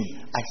 around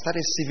June. I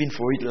started saving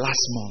for it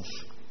last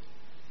month.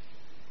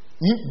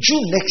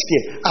 June next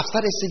year, I've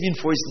started saving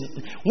for it.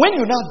 When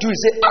you now do it,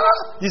 say,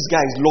 this guy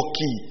is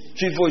lucky.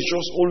 Favor is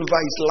just all over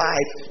his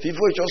life.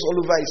 Favor is just all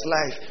over his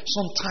life.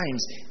 Sometimes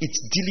it's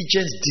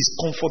diligence,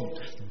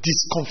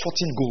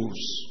 discomforting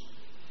goals.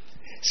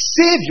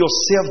 Save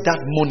yourself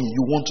that money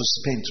you want to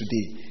spend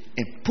today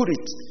and put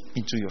it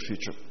into your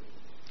future.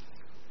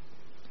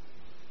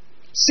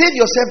 Save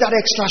yourself that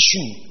extra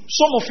shoe.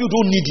 Some of you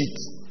don't need it.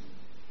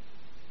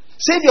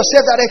 Save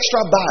yourself that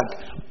extra bag.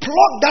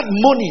 Plug that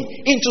money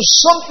into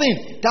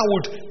something that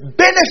would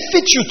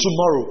benefit you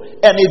tomorrow.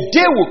 And a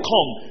day will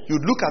come,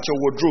 you'd look at your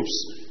wardrobes.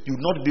 You'd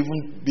not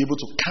even be able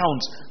to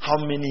count how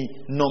many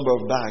number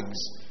of bags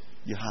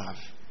you have.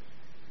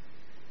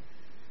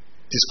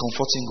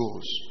 Discomforting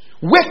goals.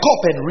 Wake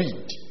up and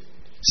read.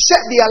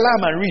 Set the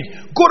alarm and read.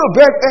 Go to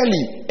bed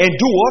early and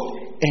do what?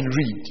 And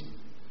read.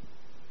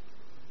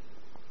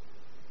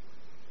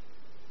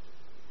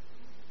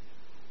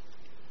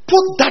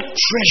 Put that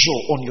pressure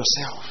on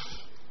yourself.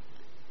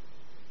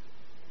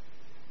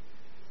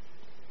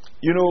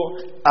 You know,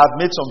 I've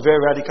made some very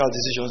radical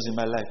decisions in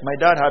my life. My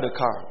dad had a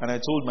car, and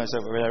I told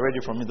myself, when I read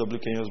it from EW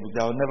Kenya's book,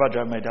 that I will never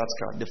drive my dad's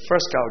car. The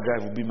first car I'll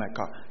drive will be my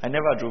car. I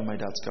never drove my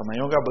dad's car.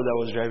 My younger brother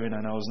was driving,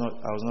 and I was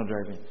not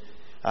driving.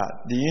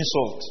 The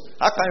insult.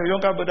 How can your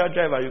younger brother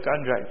drive and you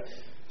can't drive?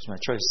 It's my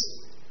choice.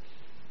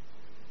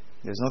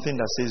 There's nothing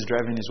that says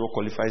driving is what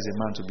qualifies a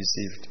man to be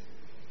saved.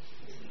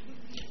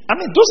 I'm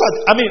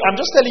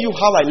just telling you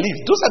how I live.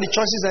 Those are the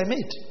choices I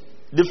made.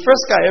 The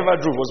first car I ever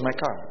drove was my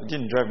car. I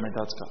didn't drive my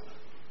dad's car.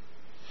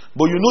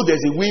 But you know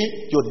there's a way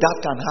your dad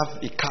can have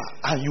a car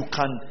and you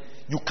can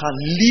You can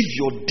leave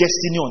your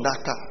destiny on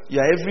that car.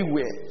 You are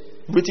everywhere,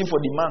 waiting for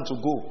the man to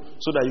go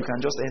so that you can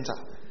just enter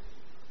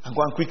and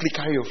go and quickly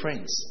carry your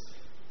friends.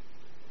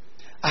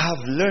 I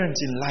have learned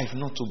in life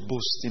not to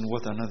boast in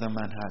what another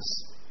man has.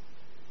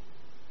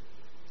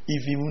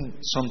 Even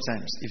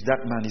sometimes, if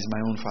that man is my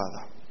own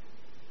father.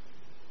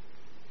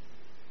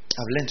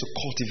 I've learned to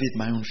cultivate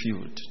my own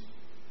field.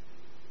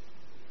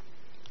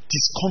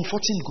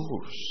 Discomforting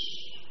goals.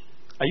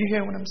 Are you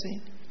hearing what I'm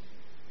saying?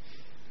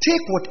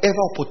 Take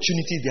whatever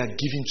opportunity they are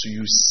giving to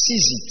you,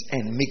 seize it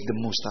and make the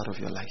most out of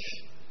your life.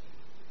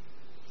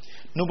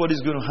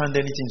 Nobody's going to hand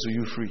anything to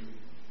you free.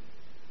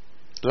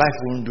 Life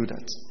won't do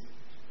that.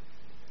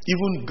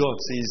 Even God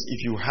says,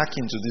 if you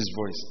hearken to this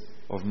voice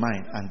of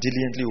mine and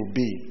diligently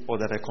obey all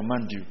that I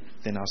command you,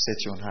 then I'll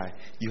set you on high.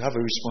 You have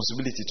a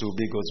responsibility to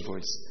obey God's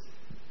voice.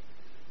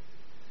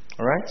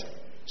 Alright?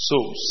 So,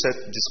 set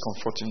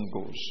discomforting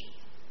goals.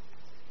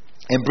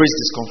 Embrace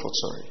discomfort,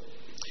 sorry.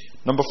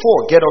 Number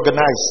 4, get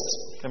organized.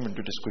 Let me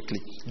do this quickly.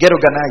 Get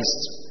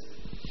organized.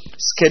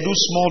 Schedule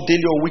small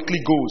daily or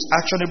weekly goals,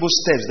 actionable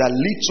steps that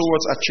lead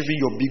towards achieving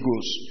your big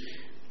goals.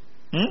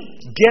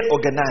 Get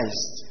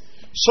organized.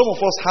 Some of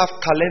us have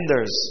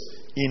calendars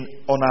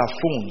on our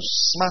phones,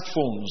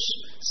 smartphones.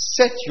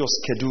 Set your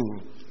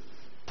schedule.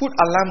 Put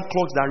alarm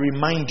clocks that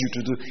remind you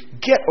to do.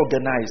 Get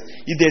organized.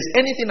 If there's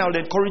anything I would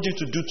encourage you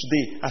to do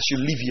today as you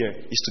leave here,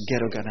 is to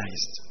get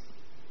organized.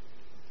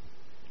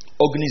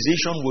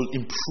 Organization will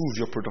improve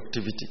your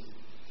productivity.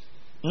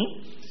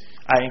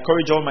 I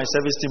encourage all my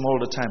service team all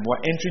the time.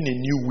 We're entering a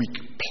new week.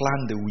 Plan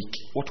the week.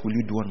 What will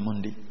you do on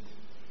Monday?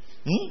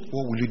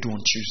 What will you do on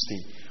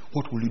Tuesday?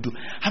 What will you do?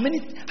 How many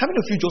of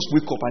you just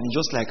wake up and you're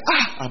just like,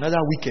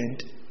 another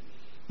weekend?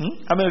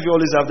 How many of you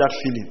always have that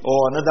feeling?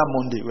 Or another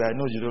Monday, where I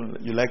know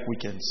you like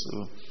weekends.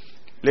 So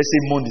let's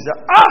say Monday.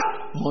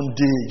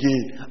 Monday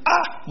again.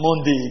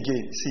 Monday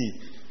again. See,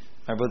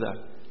 my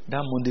brother,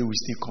 that Monday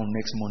will still come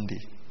next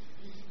Monday.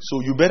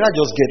 So you better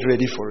just get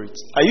ready for it.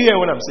 Are you hearing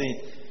what I'm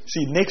saying?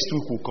 See, next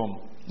week will come.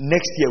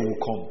 Next year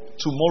will come.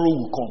 Tomorrow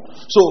will come.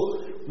 So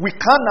we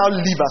can't now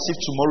live as if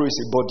tomorrow is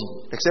a body,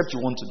 except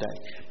you want to die.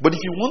 But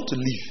if you want to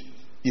live,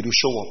 it will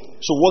show up.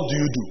 So what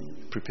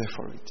do? Prepare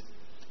for it.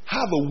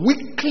 Have a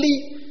weekly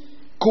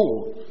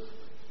goal.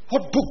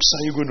 What books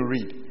are you going to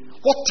read?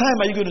 What time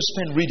are you going to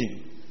spend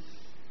reading?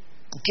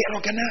 Get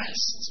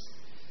organized.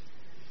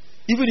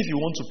 Even if you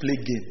want to play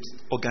games,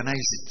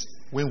 organize it.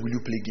 When will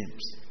you play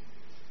games?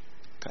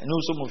 I know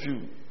some of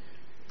you,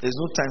 there's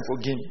no time for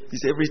game.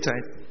 It's every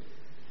time.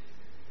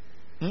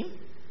 Let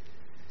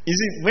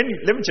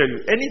me tell you,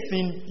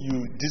 anything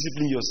you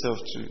discipline yourself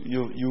to,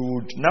 you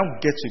would now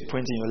get to a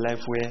point in your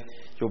life where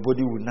your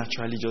body will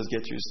naturally just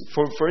get used to.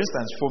 For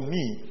instance, for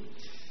me,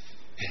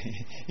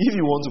 if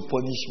you want to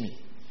punish me,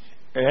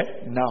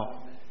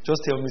 now,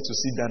 just tell me to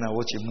sit down and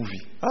watch a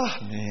movie.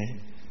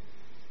 Man,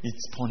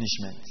 it's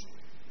punishment.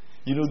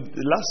 The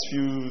last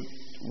few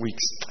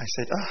weeks, I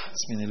said,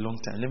 it's been a long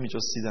time. Let me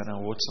just sit down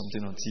and watch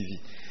something on TV.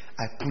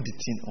 I put the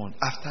thing on.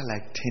 After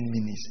like 10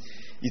 minutes,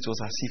 it was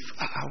as if,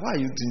 why are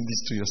you doing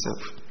this to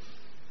yourself?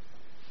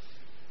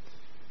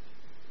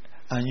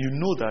 And you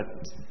know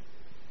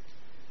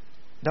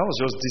that was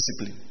just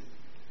discipline.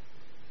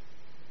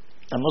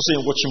 I'm not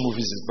saying watching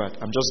movies is bad.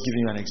 I'm just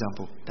giving you an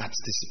example. That's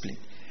discipline.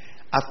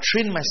 I've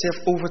trained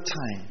myself over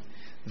time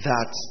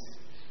that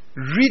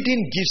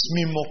reading gives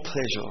me more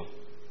pleasure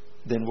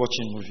than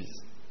watching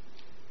movies.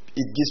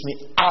 It gives me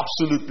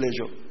absolute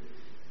pleasure.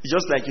 It's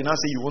just like you now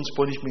say you want to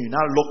punish me. You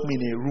now lock me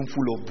in a room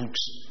full of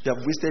books. You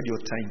have wasted your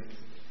time.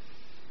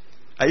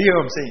 Are you hearing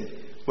what I'm saying?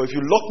 But if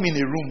you lock me in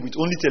a room with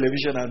only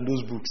television and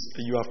those books,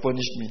 you have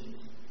punished me.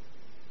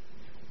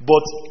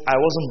 But I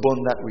wasn't born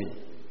that way.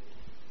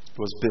 It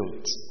was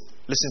built.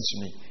 Listen to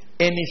me.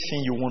 Anything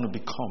you want to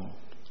become,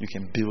 you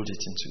can build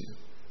it into you.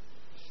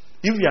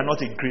 If you are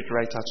not a great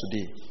writer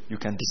today, you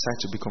can decide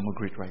to become a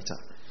great writer.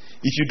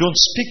 If you don't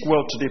speak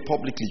well today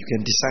publicly, you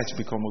can decide to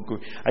become a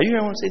good. Are you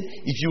hearing what I'm saying?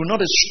 If you're not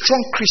a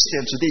strong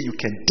Christian today, you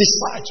can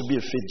decide to be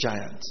a faith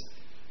giant.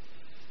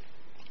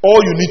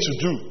 All you need to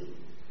do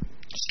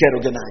is get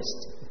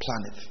organized,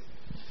 plan it.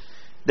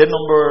 Then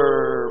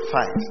number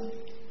 5,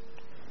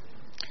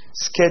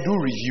 schedule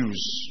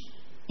reviews.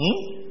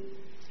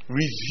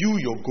 Review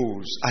your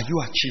goals. Are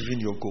you achieving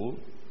your goal?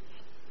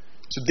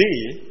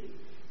 Today,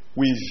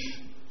 we're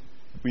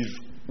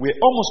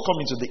almost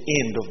coming to the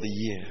end of the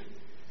year.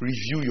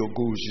 Review your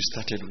goals you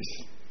started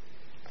with.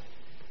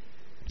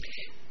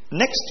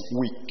 Next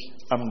week,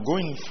 I'm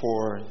going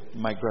for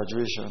my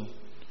graduation.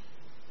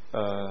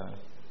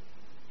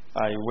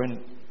 I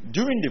went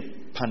during the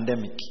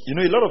pandemic.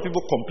 A lot of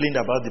people complained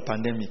about the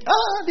pandemic.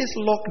 This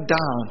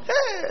lockdown.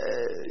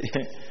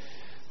 Hey.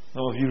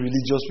 Some of you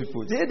religious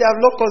people, they have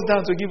locked us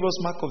down to give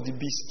us mark of the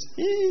beast.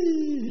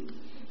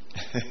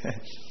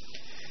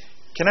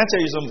 Can I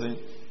tell you something?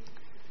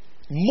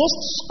 Most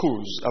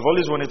schools, I've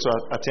always wanted to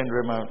attend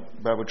Rema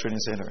Bible Training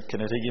Center,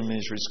 Kenetegi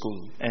Ministry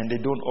School, and they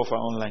don't offer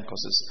online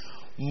courses.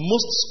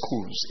 Most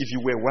schools, if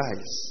you were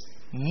wise,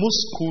 most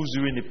schools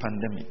during the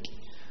pandemic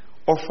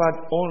offered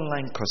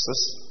online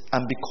courses,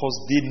 and because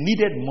they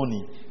needed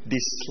money, they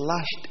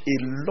slashed a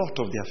lot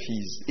of their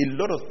fees. A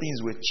lot of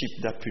things were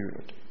cheap that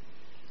period.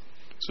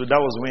 So that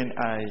was when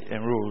I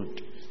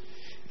enrolled.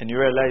 And you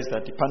realize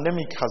that the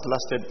pandemic has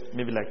lasted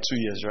maybe like 2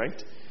 years,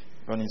 right?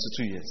 Gone into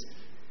 2 years.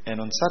 And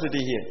on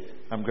Saturday here,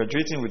 I'm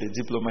graduating with a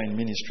diploma in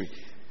ministry.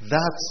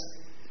 That's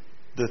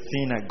the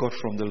thing I got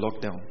from the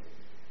lockdown.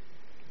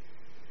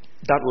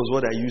 That was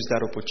what I used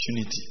that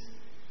opportunity.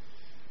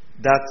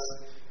 That's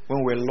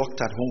when we were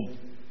locked at home.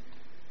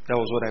 That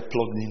was what I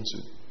plugged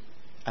into.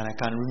 And I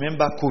can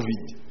remember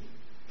COVID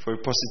for a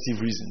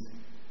positive reason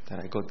that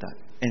I got that.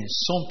 And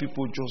some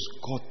people just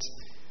got,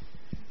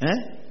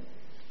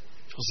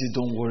 just say,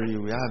 don't worry,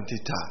 we have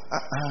data.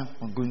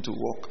 I'm going to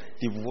work.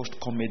 They've watched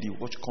comedy,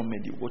 watch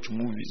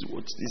movies,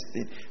 watch this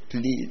thing,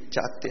 play,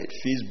 chatted,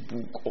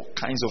 Facebook, all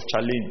kinds of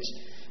challenge.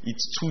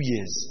 It's 2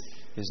 years.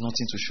 There's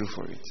nothing to show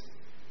for it.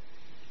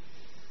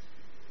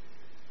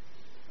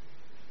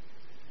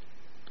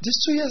 These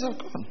 2 years have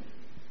gone.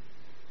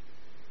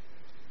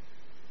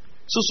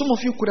 So some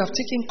of you could have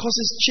taken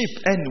courses cheap,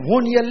 and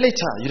 1 year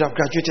later, you'd have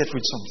graduated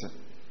with something.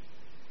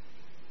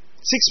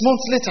 6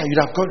 months later,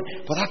 you'd have gone,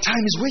 but that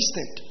time is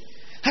wasted.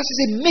 As I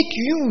say, make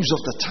use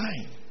of the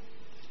time.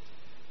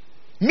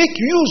 Make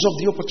use of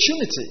the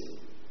opportunity.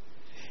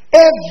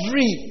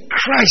 Every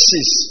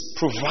crisis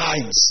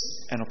provides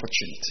an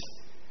opportunity.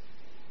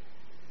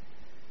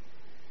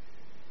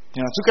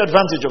 And I took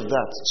advantage of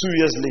that. 2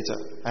 years later,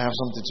 I have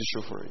something to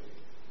show for it.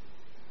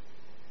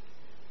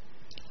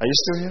 Are you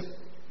still here?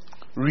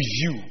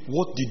 Review.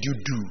 What did you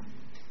do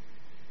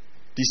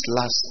this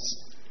last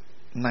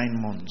 9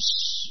 months?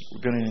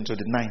 We're going into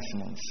the 9th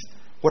month.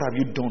 What have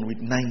you done with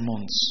 9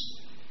 months?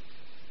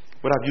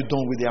 What have you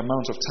done with the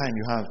amount of time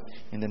you have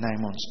in the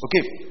 9 months?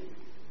 Okay.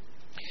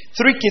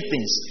 3 key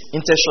things.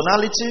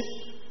 Intentionality,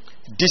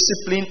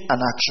 discipline, and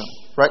action.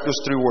 Write those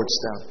 3 words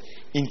down.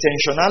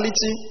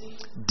 Intentionality,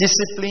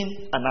 discipline,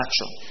 and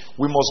action.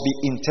 We must be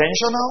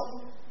intentional.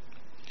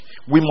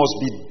 We must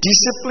be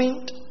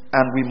disciplined.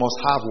 And we must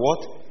have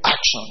what?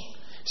 Action.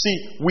 See,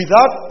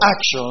 without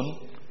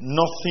action,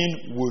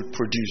 nothing will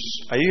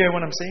produce. Are you hearing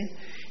what I'm saying?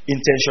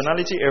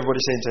 Intentionality. Everybody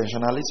say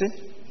intentionality.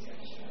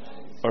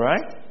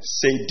 Alright?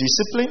 Say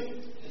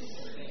discipline.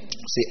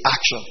 Say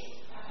action.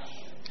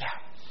 Yeah.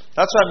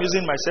 That's why I'm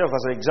using myself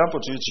as an example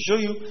to you, to show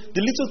you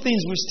the little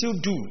things we still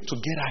do to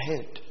get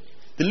ahead.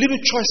 The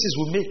little choices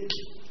we make.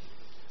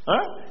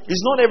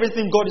 It's not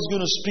everything God is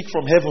going to speak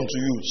from heaven to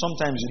you.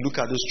 Sometimes you look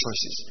at those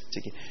choices.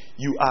 Take it.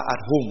 You are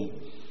at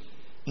home.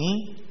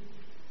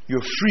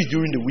 You're free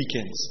during the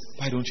weekends.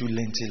 Why don't you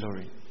learn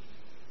tailoring?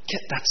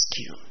 Get that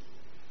skill.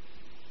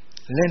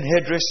 Learn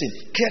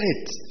hairdressing. Get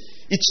it.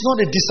 It's not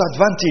a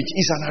disadvantage,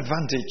 it's an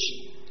advantage.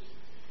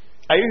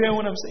 Are you hearing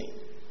what I'm saying?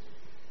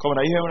 Come on,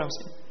 are you hearing what I'm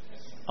saying?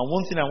 And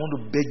one thing I want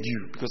to beg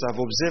you, because I've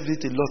observed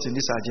it a lot in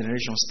this our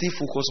generation, stay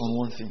focused on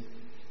one thing.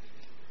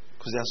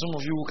 Because there are some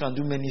of you who can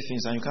do many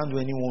things and you can't do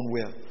any one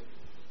well.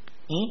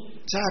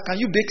 Sir, can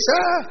you bake?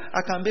 Sir,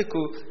 I can bake.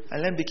 I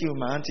learned baking with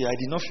my auntie. I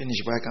did not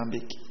finish, but I can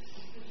bake.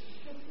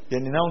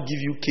 Then they now give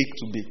you cake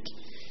to bake.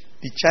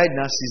 The child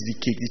now sees the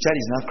cake. The child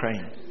is now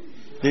crying.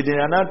 They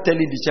are now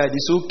telling the child,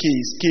 it's okay,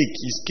 it's cake,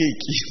 it's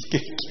cake, it's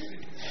cake.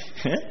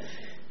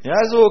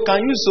 Yeah, so can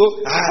you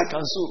sew? I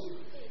can sew.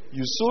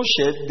 You sew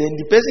shirt, then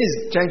the person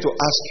is trying to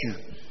ask you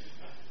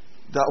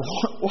that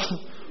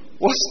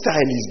what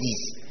style is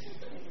this?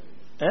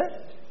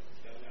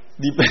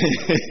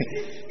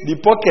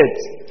 The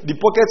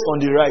pocket on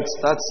the right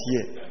starts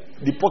here.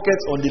 The pocket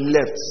on the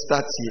left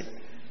starts here.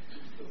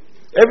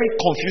 Every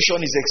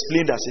confusion is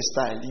explained as a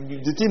style.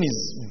 The thing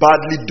is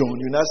badly done.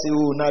 You now say,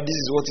 oh, now this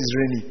is what is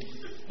raining.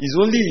 It's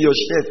only in your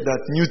shirt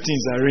that new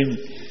things are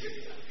raining.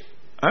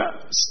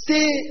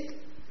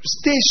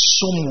 Stay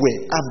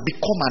somewhere and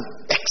become an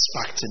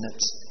expert in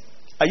it.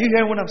 Are you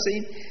hearing what I'm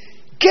saying?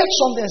 Get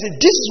something and say,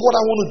 this is what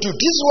I want to do.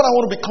 This is what I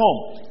want to become.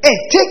 And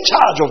take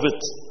charge of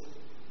it.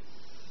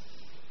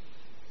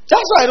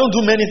 That's why I don't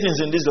do many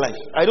things in this life.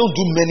 I don't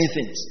do many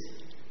things.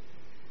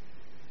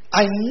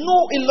 I know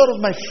a lot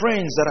of my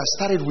friends that I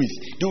started with.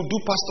 They will do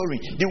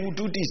pastoring. They will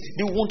do this.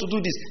 They will want to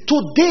do this.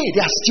 Today, they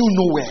are still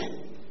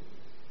nowhere.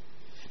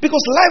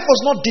 Because life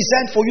was not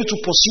designed for you to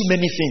pursue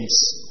many things.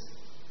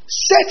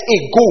 Set a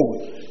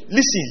goal.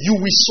 Listen, you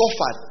will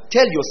suffer.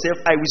 Tell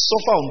yourself, I will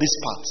suffer on this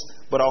part,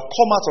 but I'll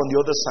come out on the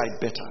other side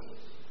better.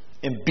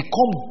 And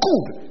become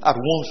good at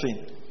one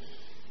thing.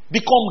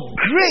 Become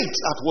great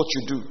at what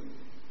you do.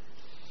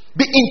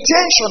 Be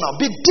intentional.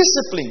 Be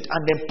disciplined.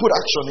 And then put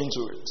action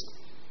into it.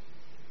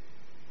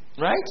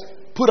 Right?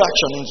 Put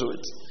action into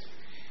it.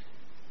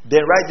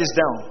 Then write this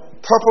down.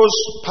 Purpose,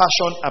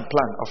 passion, and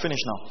plan. I'll finish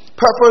now.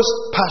 Purpose,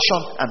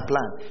 passion, and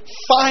plan.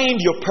 Find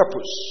your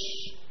purpose.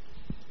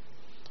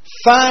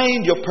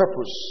 Find your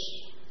purpose.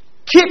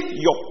 Keep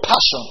your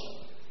passion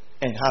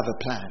and have a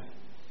plan.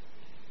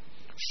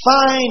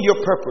 Find your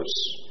purpose.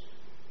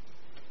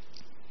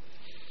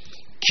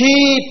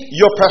 Keep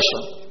your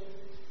passion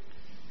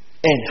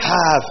and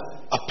have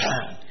a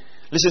plan.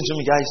 Listen to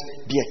me, guys.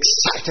 Be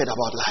excited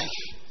about life.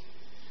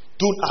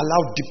 Don't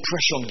allow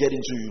depression get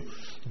into you.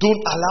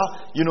 Don't allow,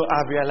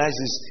 I've realized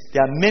this.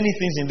 There are many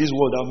things in this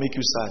world that will make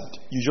you sad.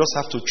 You just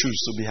have to choose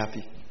to be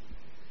happy.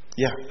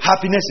 Yeah,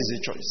 happiness is a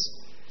choice.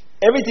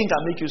 Everything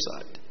can make you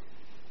sad.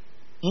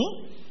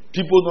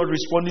 People not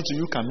responding to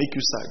you can make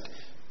you sad.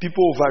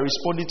 People over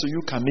responding to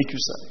you can make you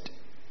sad.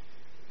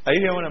 Are you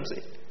hearing what I'm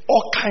saying?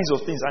 All kinds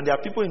of things. And there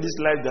are people in this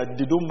life that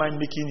they don't mind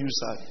making you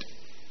sad.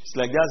 It's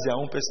like that's their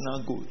own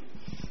personal goal.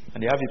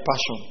 And they have a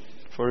passion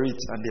for it.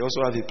 And they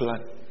also have a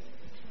plan.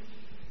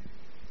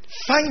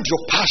 Find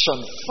your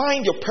passion.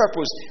 Find your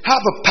purpose.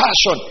 Have a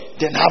passion.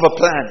 Then have a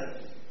plan.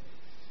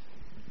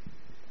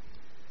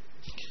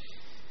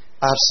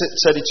 I've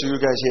said it to you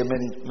guys here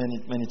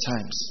many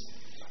times.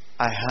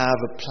 I have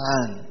a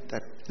plan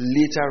that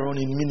later on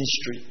in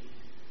ministry,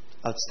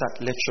 I'll start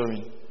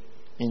lecturing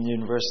in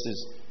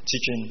universities,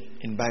 teaching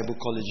in Bible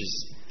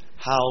colleges.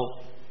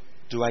 How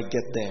do I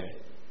get there?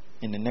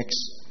 In the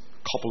next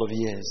couple of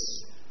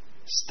years,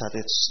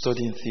 started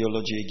studying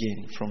theology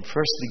again from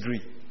first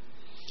degree.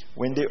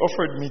 When they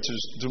offered me to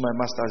do my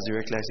master's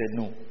directly, I said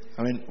no.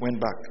 I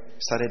went back,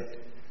 started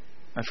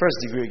my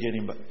first degree again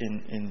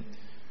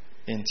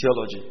in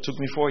theology. It took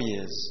me 4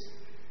 years,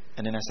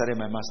 and then I started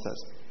my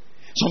master's.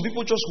 Some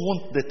people just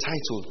want the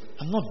title.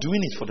 I'm not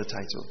doing it for the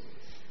title.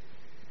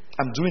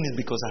 I'm doing it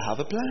because I have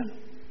a plan.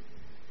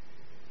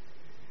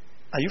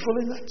 Are you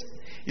following that?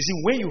 You see,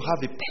 when you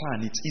have a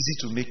plan, it's easy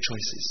to make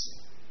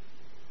choices.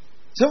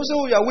 Some say,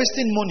 oh, you are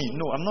wasting money.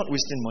 No, I'm not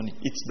wasting money.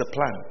 It's the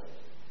plan.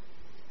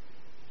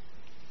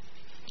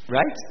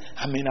 Right?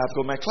 I've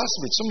got my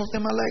classmates. Some of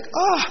them are like,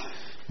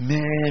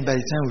 man, by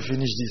the time we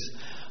finish this,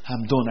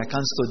 I'm done. I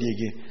can't study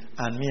again.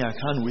 And me, I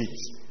can't wait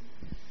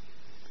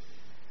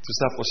to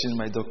start pursuing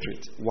my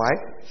doctorate. Why?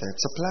 That's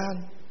a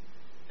plan.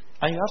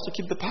 And you have to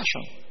keep the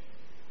passion.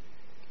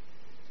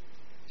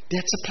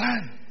 That's a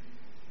plan.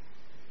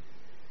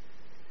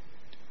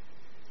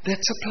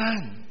 That's a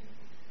plan.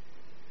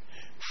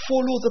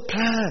 Follow the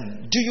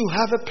plan. Do you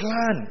have a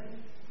plan?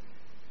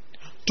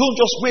 Don't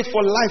just wait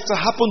for life to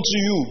happen to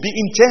you. Be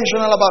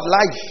intentional about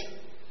life.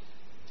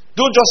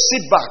 Don't just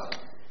sit back.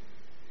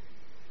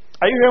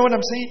 Are you hearing what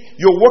I'm saying?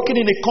 You're working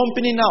in a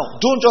company now.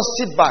 Don't just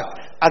sit back.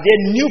 Are there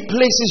new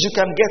places you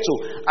can get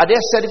to? Are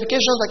there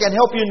certifications that can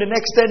help you in the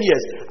next 10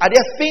 years? Are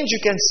there things you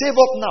can save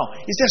up now?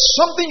 Is there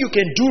something you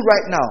can do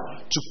right now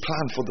to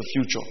plan for the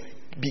future?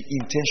 Be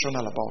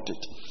intentional about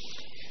it.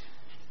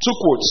 2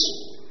 quotes.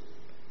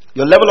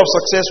 Your level of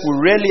success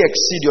will rarely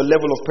exceed your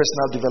level of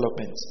personal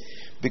development,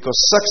 because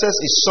success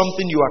is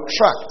something you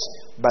attract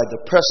by the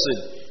person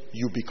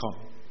you become.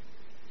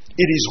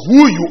 It is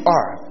who you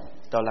are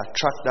that will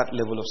attract that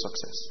level of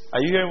success.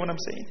 Are you hearing what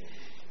I'm saying?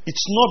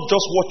 It's not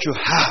just what you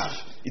have,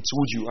 it's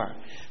who you are.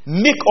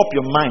 Make up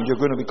your mind you're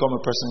going to become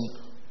a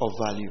person of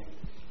value.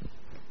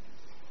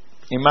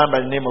 A man by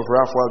the name of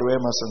Ralph Waldo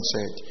Emerson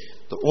said,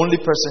 the only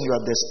person you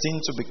are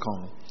destined to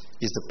become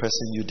is the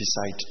person you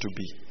decide to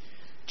be.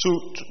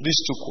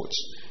 These 2 quotes.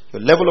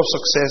 Your level of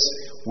success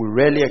will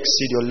rarely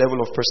exceed your level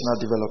of personal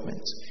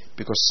development,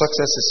 because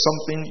success is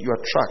something you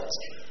attract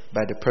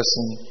by the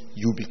person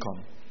you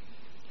become.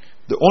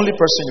 The only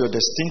person you're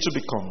destined to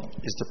become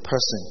is the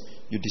person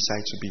you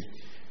decide to be.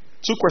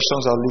 2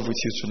 questions I'll leave with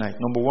you tonight.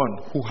 Number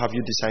 1, who have you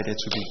decided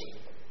to be?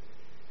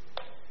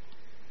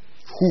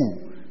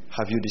 Who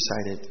have you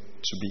decided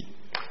to be?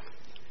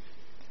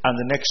 And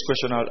the next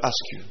question I'll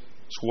ask you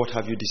is, what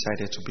have you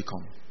decided to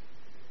become?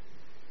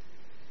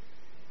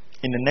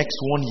 In the next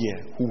 1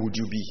 year, who would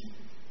you be?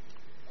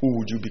 Who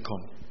would you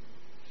become?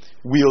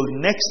 Will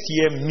next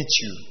year meet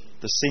you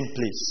the same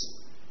place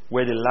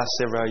where the last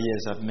several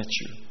years have met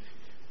you?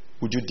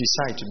 Would you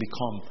decide to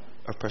become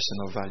a person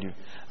of value?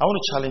 I want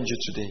to challenge you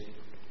today.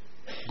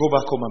 Go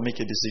back home and make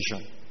a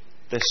decision.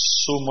 There's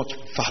so much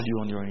value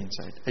on your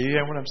inside. Are you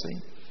hearing what I'm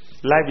saying?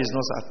 Life is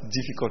not as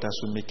difficult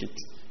as we make it.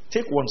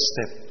 Take one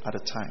step at a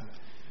time.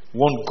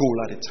 One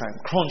goal at a time.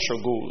 Crunch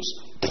your goals.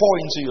 Pour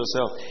into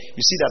yourself.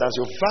 You see that as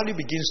your value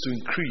begins to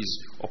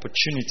increase,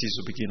 opportunities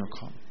will begin to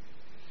come.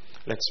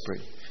 Let's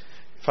pray.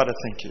 Father,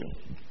 thank you.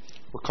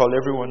 We call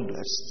everyone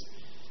blessed.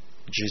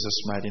 In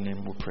Jesus' mighty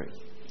name we pray.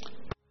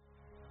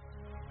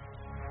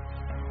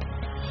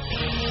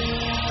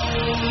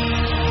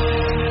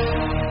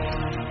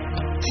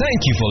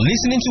 Thank you for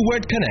listening to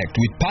Word Connect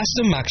with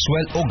Pastor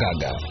Maxwell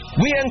Ogaga.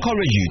 We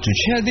encourage you to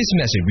share this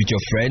message with your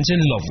friends and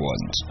loved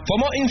ones.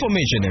 For more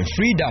information and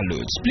free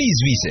downloads, please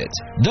visit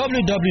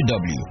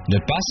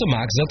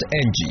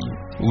www.pastormax.ng.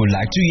 We would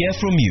like to hear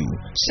from you.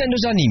 Send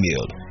us an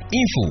email,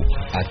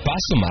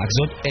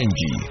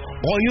 info@pastormax.ng,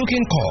 or you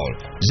can call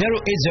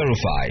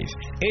 0805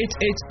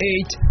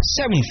 888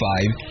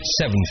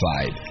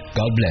 7575.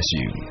 God bless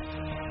you.